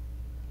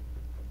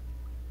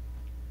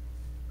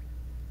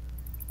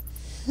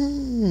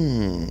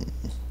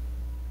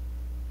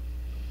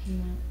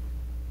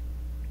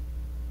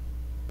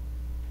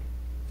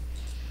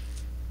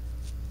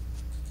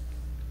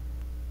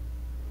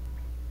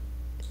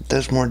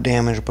 Does more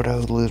damage, but I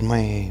would lose my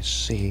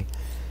AC.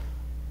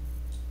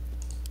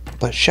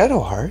 But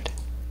Shadowheart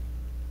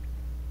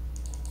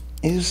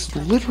is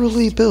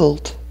literally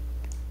built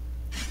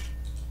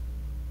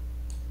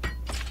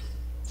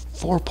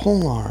for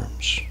pole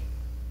arms.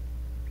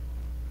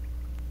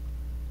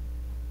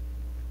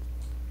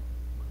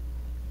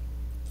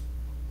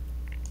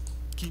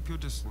 Keep your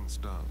distance,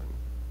 darling.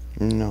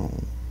 No.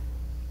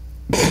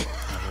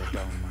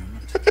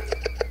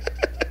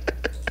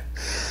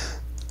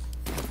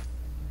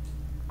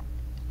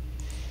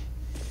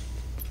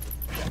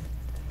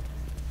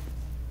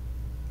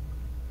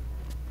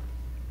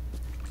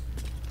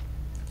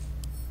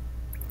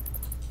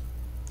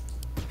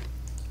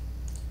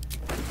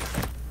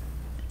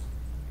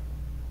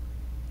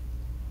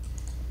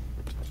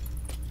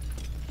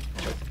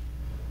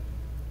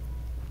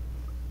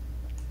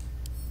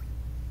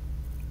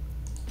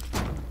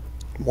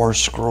 More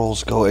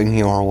scrolls going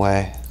your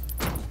way.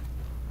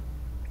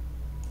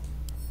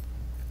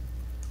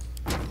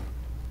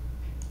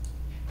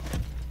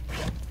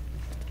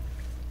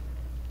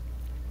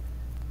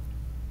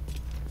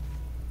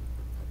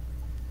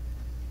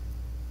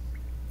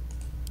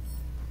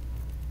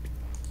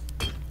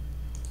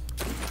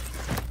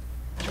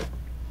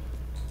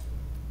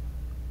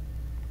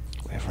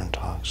 Wyvern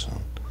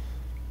toxin.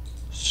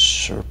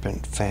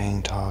 Serpent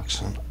fang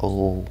toxin.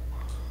 Oh.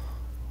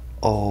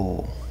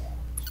 Oh.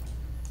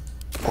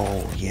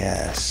 Oh,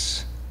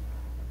 yes.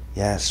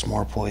 Yes,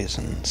 more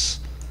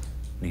poisons.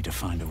 Need to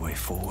find a way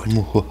forward.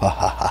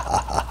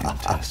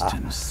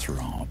 Intestines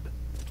throb.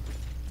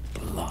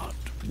 Blood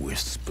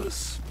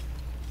whispers.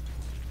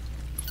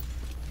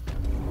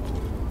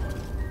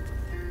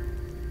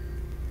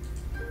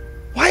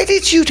 Why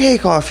did you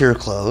take off your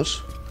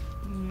clothes?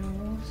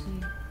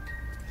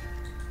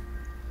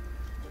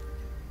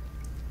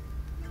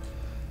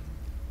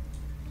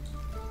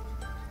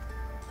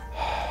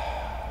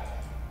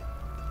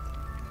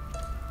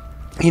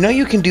 You know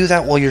you can do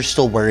that while you're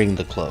still wearing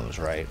the clothes,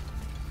 right?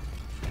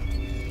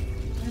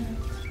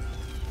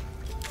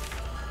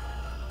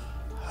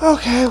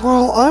 Okay,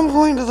 well, I'm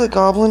going to the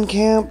goblin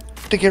camp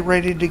to get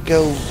ready to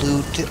go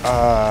loot,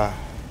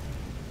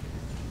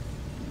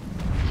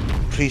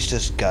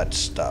 Priestess Gut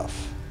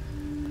stuff.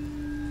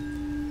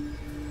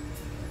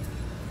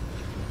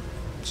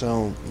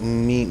 So,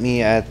 meet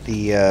me at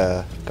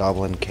the,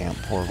 goblin camp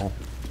portal.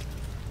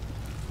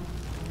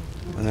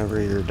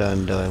 Whenever you're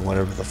done doing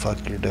whatever the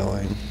fuck you're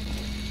doing.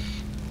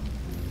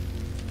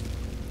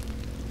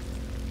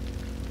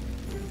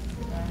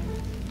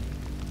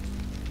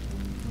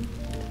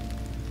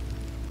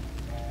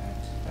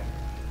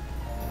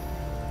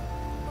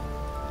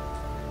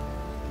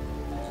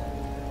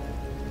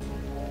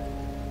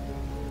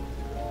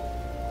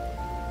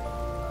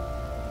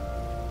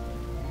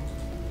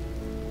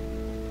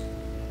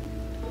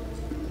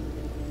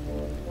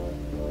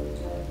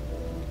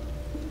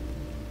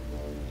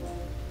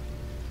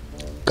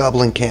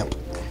 Goblin camp.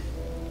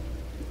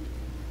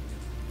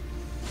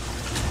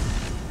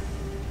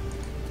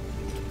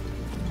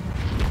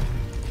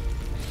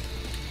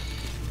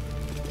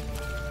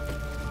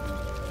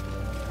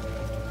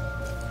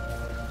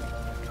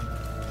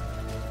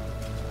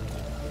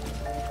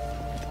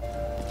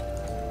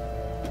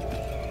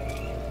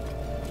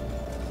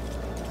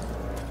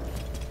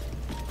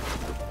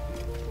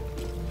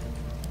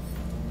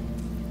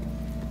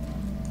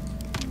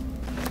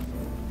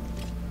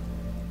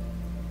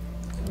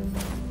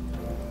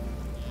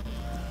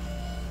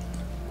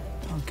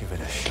 Give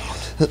it a shot.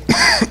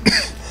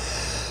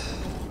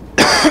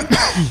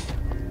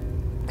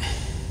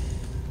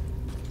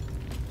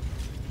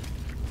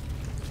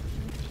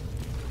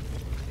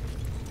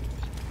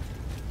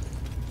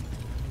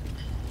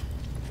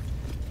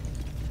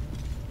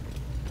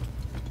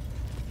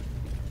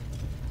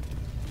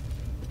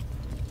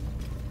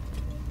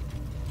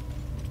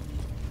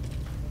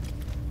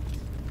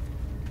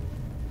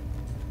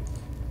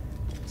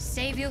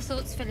 Save your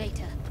thoughts for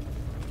later.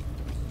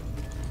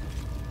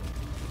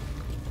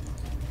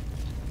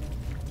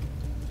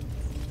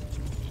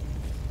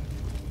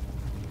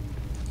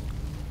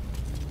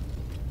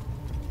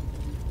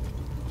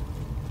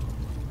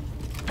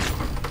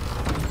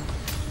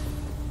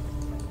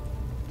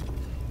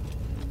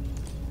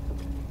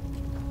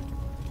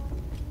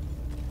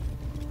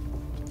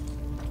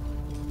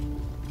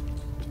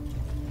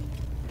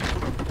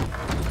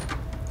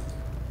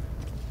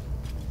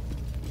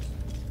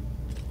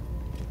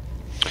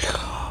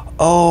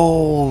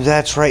 Oh,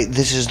 that's right.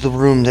 This is the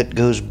room that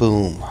goes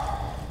boom.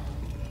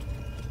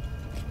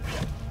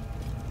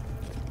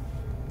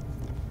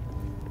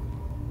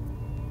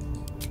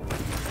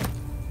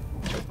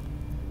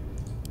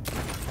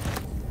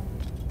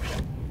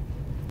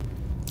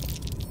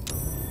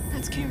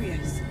 That's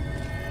curious.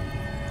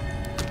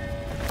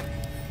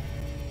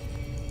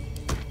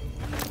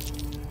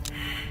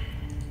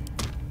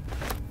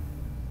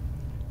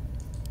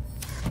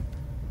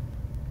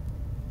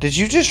 Did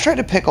you just try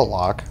to pick a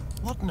lock?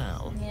 What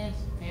now? Yes,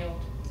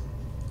 failed.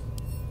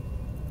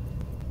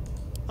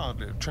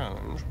 Hardly a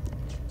challenge.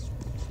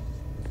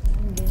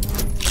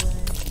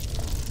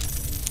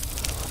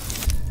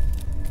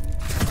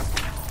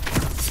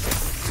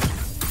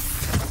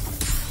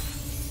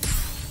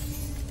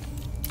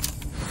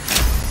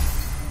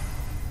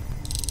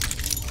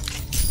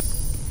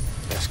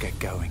 Let's get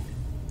going.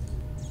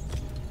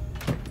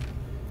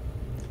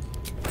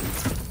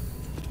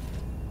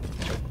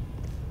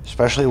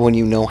 Especially when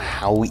you know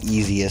how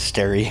easy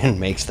Asterion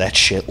makes that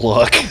shit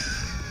look.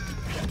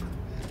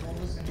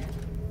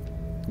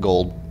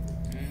 Gold.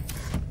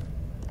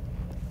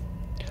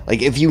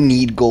 Like, if you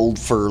need gold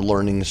for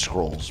learning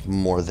scrolls,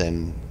 more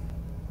than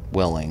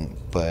willing,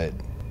 but...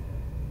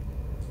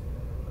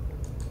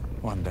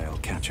 One day I'll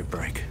catch a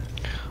break.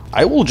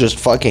 I will just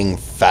fucking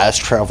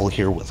fast travel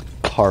here with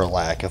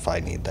Karlach if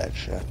I need that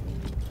shit.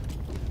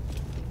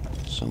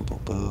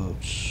 Simple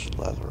boots,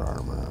 leather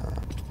armor.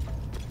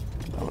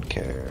 Don't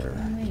care.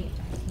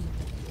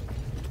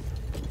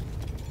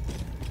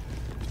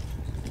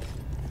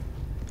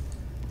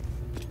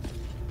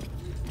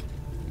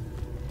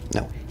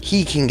 No,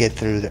 he can get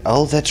through there.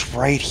 Oh, that's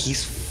right.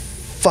 He's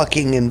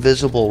fucking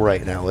invisible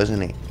right now,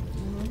 isn't he?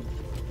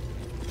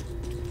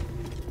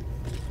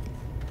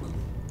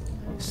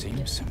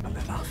 Seems simple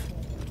enough.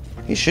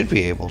 He should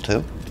be able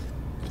to.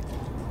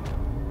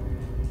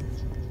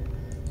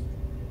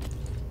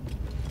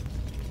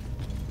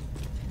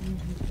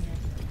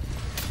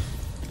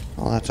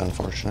 Well, that's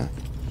unfortunate.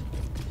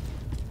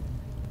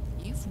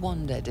 You've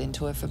wandered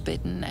into a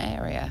forbidden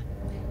area.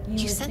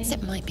 You sense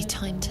it might be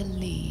time to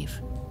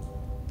leave.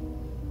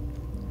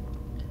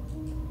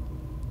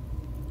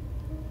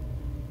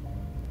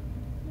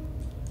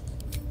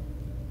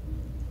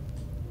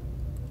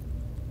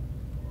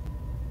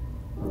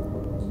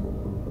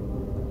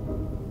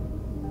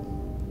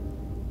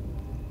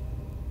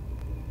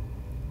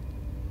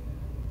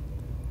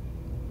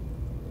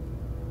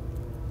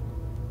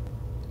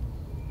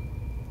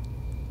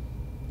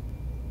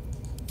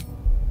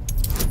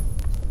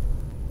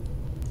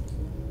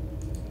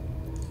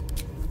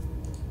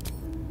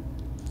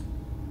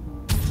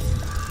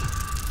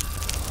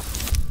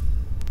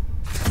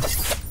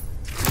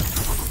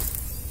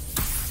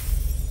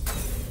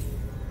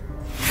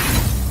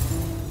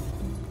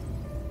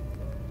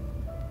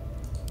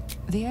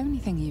 The only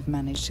thing you've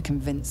managed to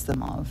convince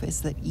them of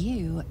is that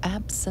you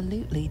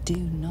absolutely do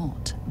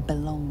not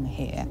belong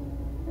here.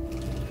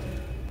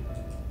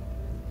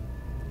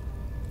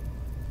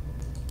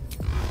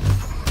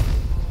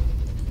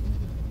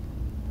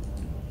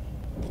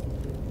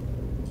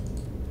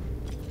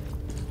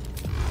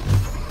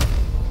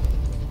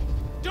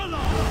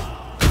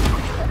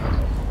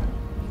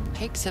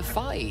 Pick a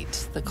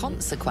fight. The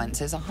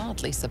consequences are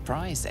hardly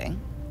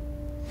surprising.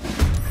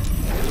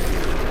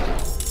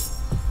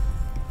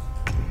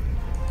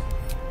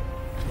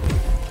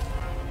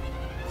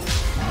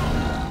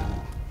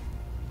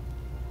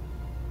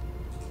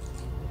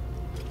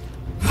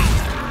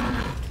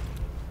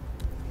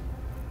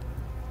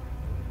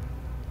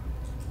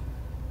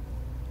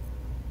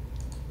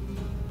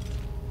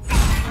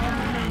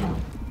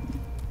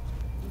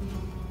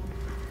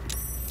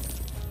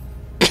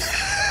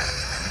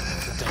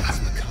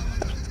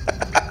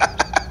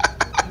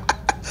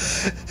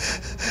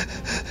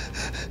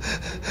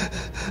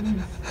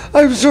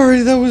 I'm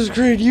sorry, that was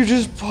great. You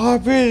just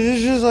pop in.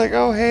 It's just like,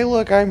 oh, hey,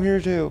 look, I'm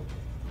here too.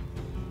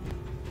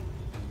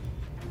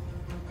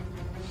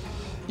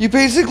 You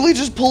basically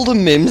just pulled a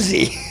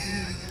Mimsy.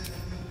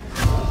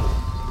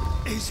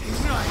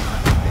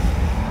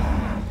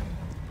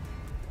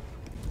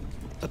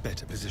 A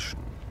better position.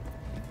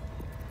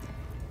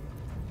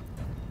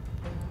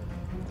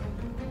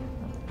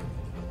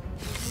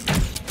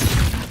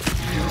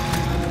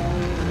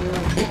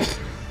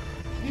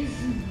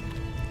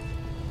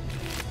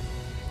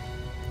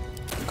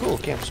 Cool,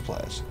 camp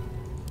supplies.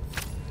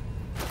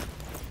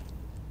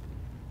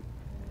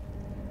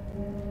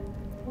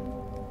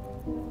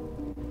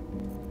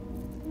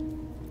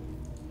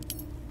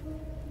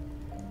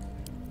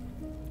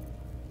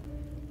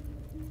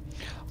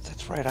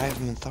 That's right, I have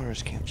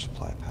Minthar's camp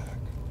supply pack.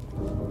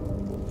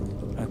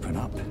 Open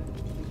up.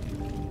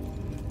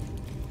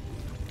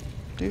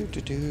 Do do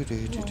do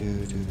do do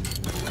do do.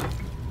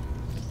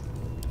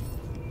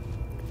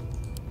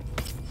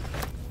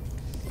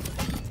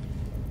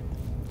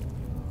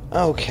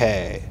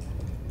 Okay.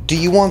 Do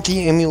you want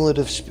the amulet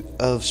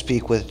of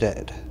Speak with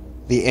Dead?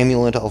 The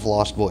amulet of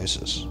Lost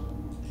Voices?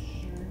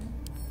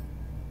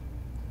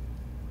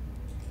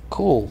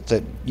 Cool.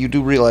 That you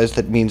do realize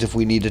that means if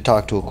we need to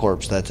talk to a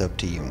corpse, that's up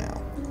to you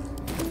now.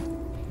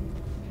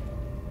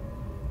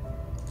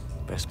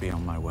 Best be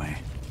on my way.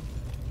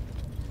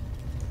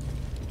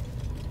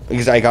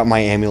 Because I got my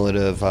amulet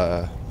of,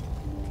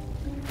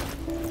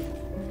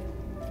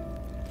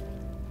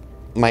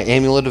 my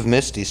amulet of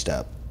Misty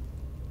Step.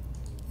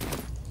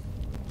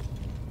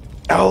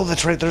 Oh,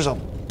 that's right, there's a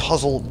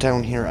puzzle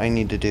down here I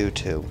need to do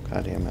too.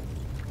 God damn it.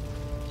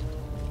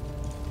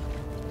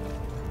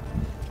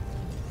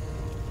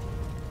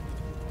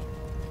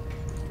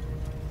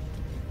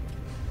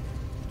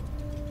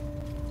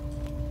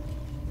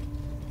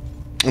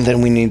 And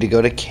then we need to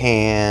go to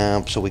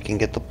camp so we can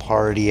get the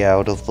party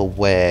out of the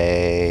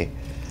way.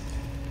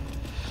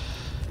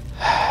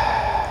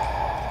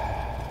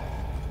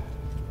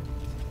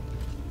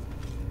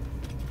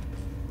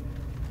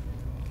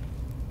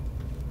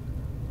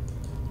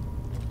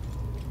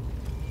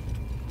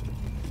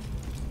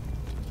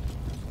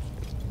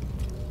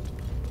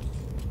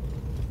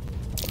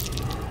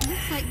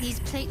 Looks like these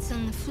plates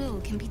on the floor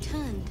can be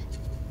turned.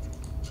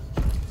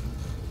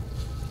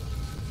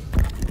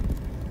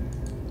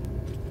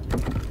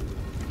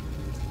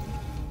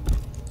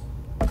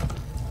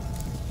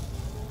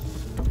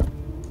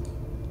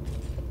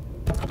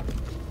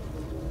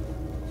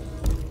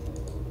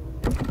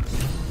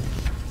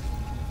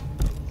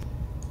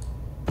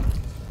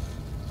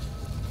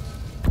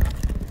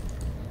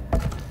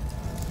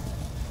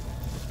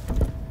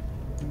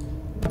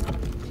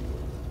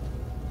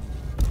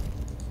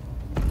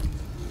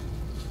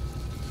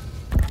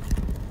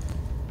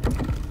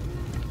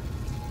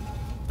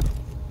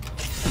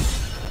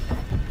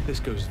 This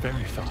goes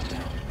very far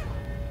down.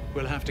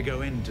 We'll have to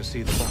go in to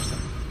see the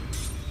bottom.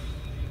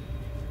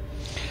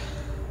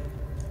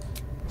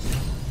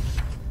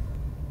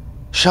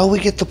 Shall we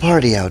get the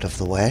party out of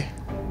the way?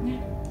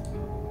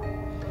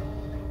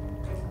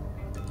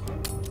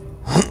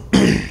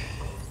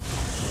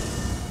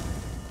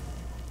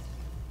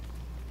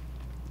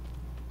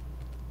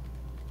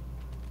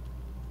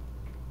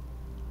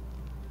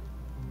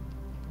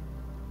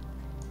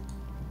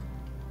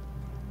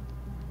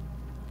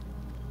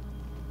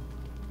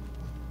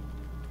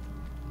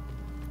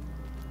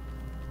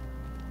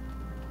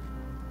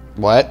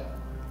 What?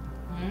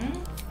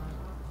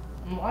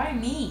 Why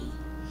me?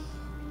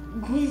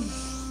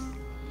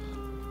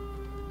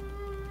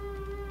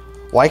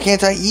 Why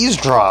can't I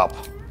eavesdrop?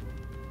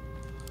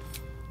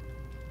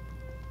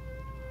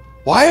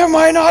 Why am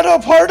I not a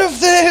part of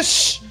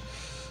this?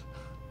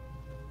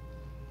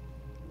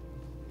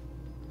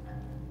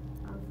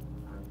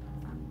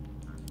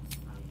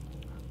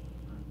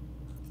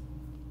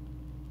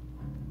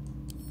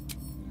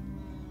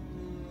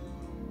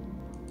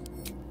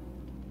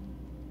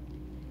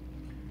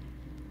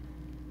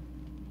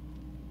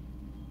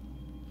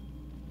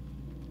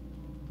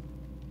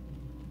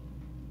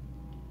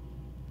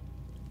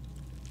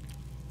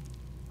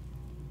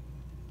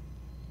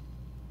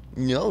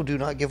 No, do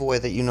not give away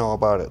that you know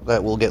about it.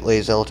 That will get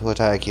Lae'zel to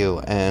attack you,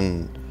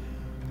 and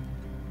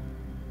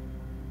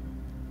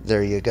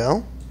there you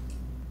go.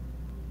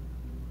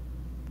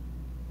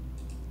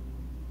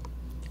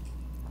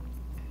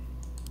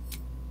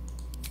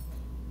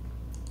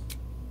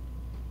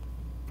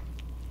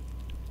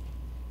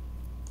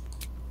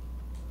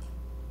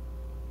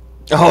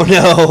 Oh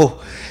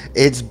no,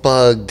 it's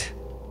bugged.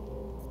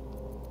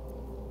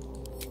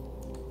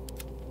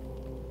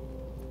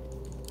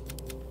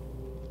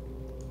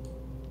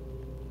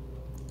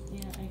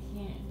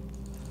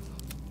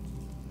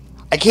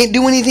 I can't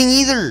do anything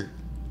either.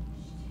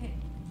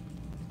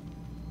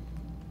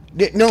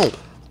 No.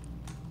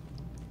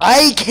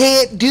 I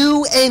can't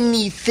do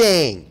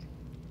anything.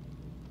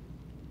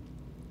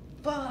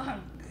 Bug.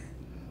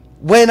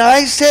 When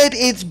I said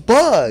it's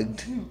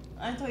bugged.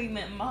 I thought you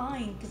meant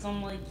mine, because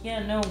I'm like, yeah,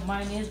 no,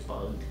 mine is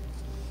bugged.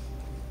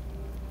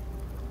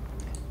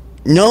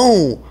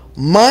 No,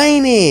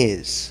 mine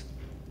is.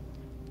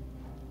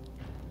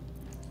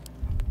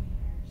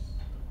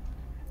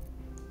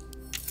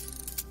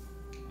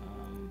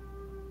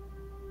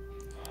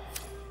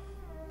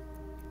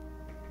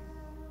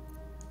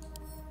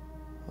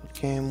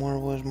 Game, where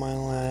was my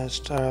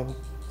last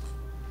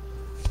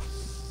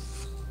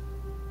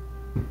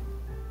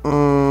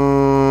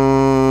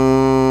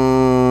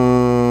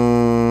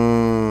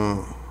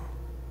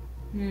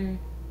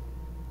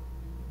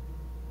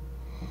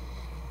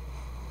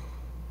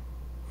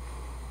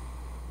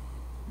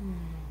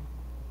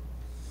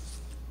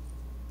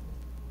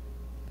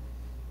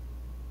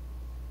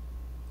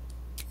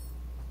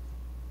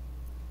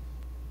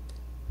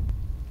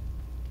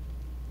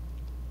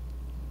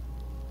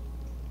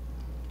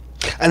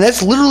And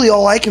that's literally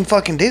all I can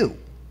fucking do.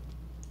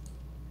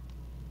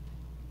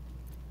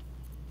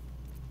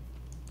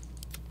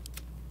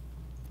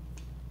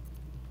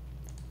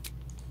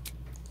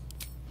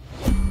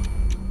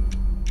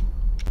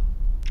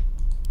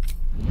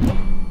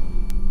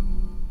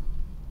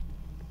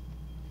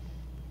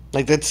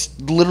 Like, that's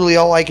literally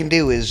all I can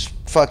do is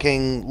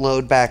fucking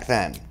load back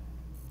then.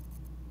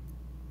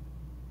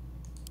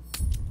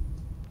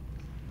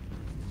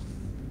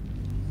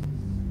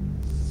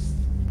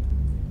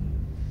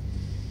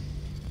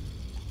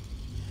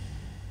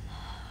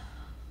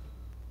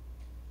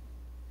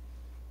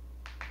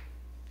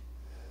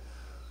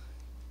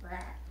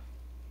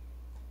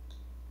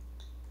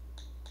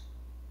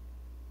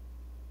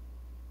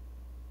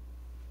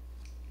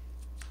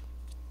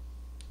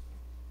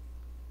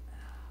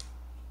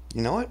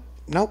 You know what?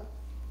 Nope.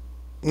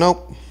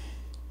 Nope.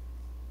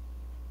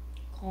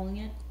 Calling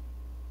it?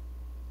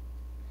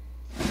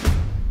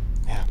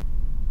 Yeah.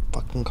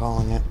 Fucking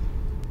calling it.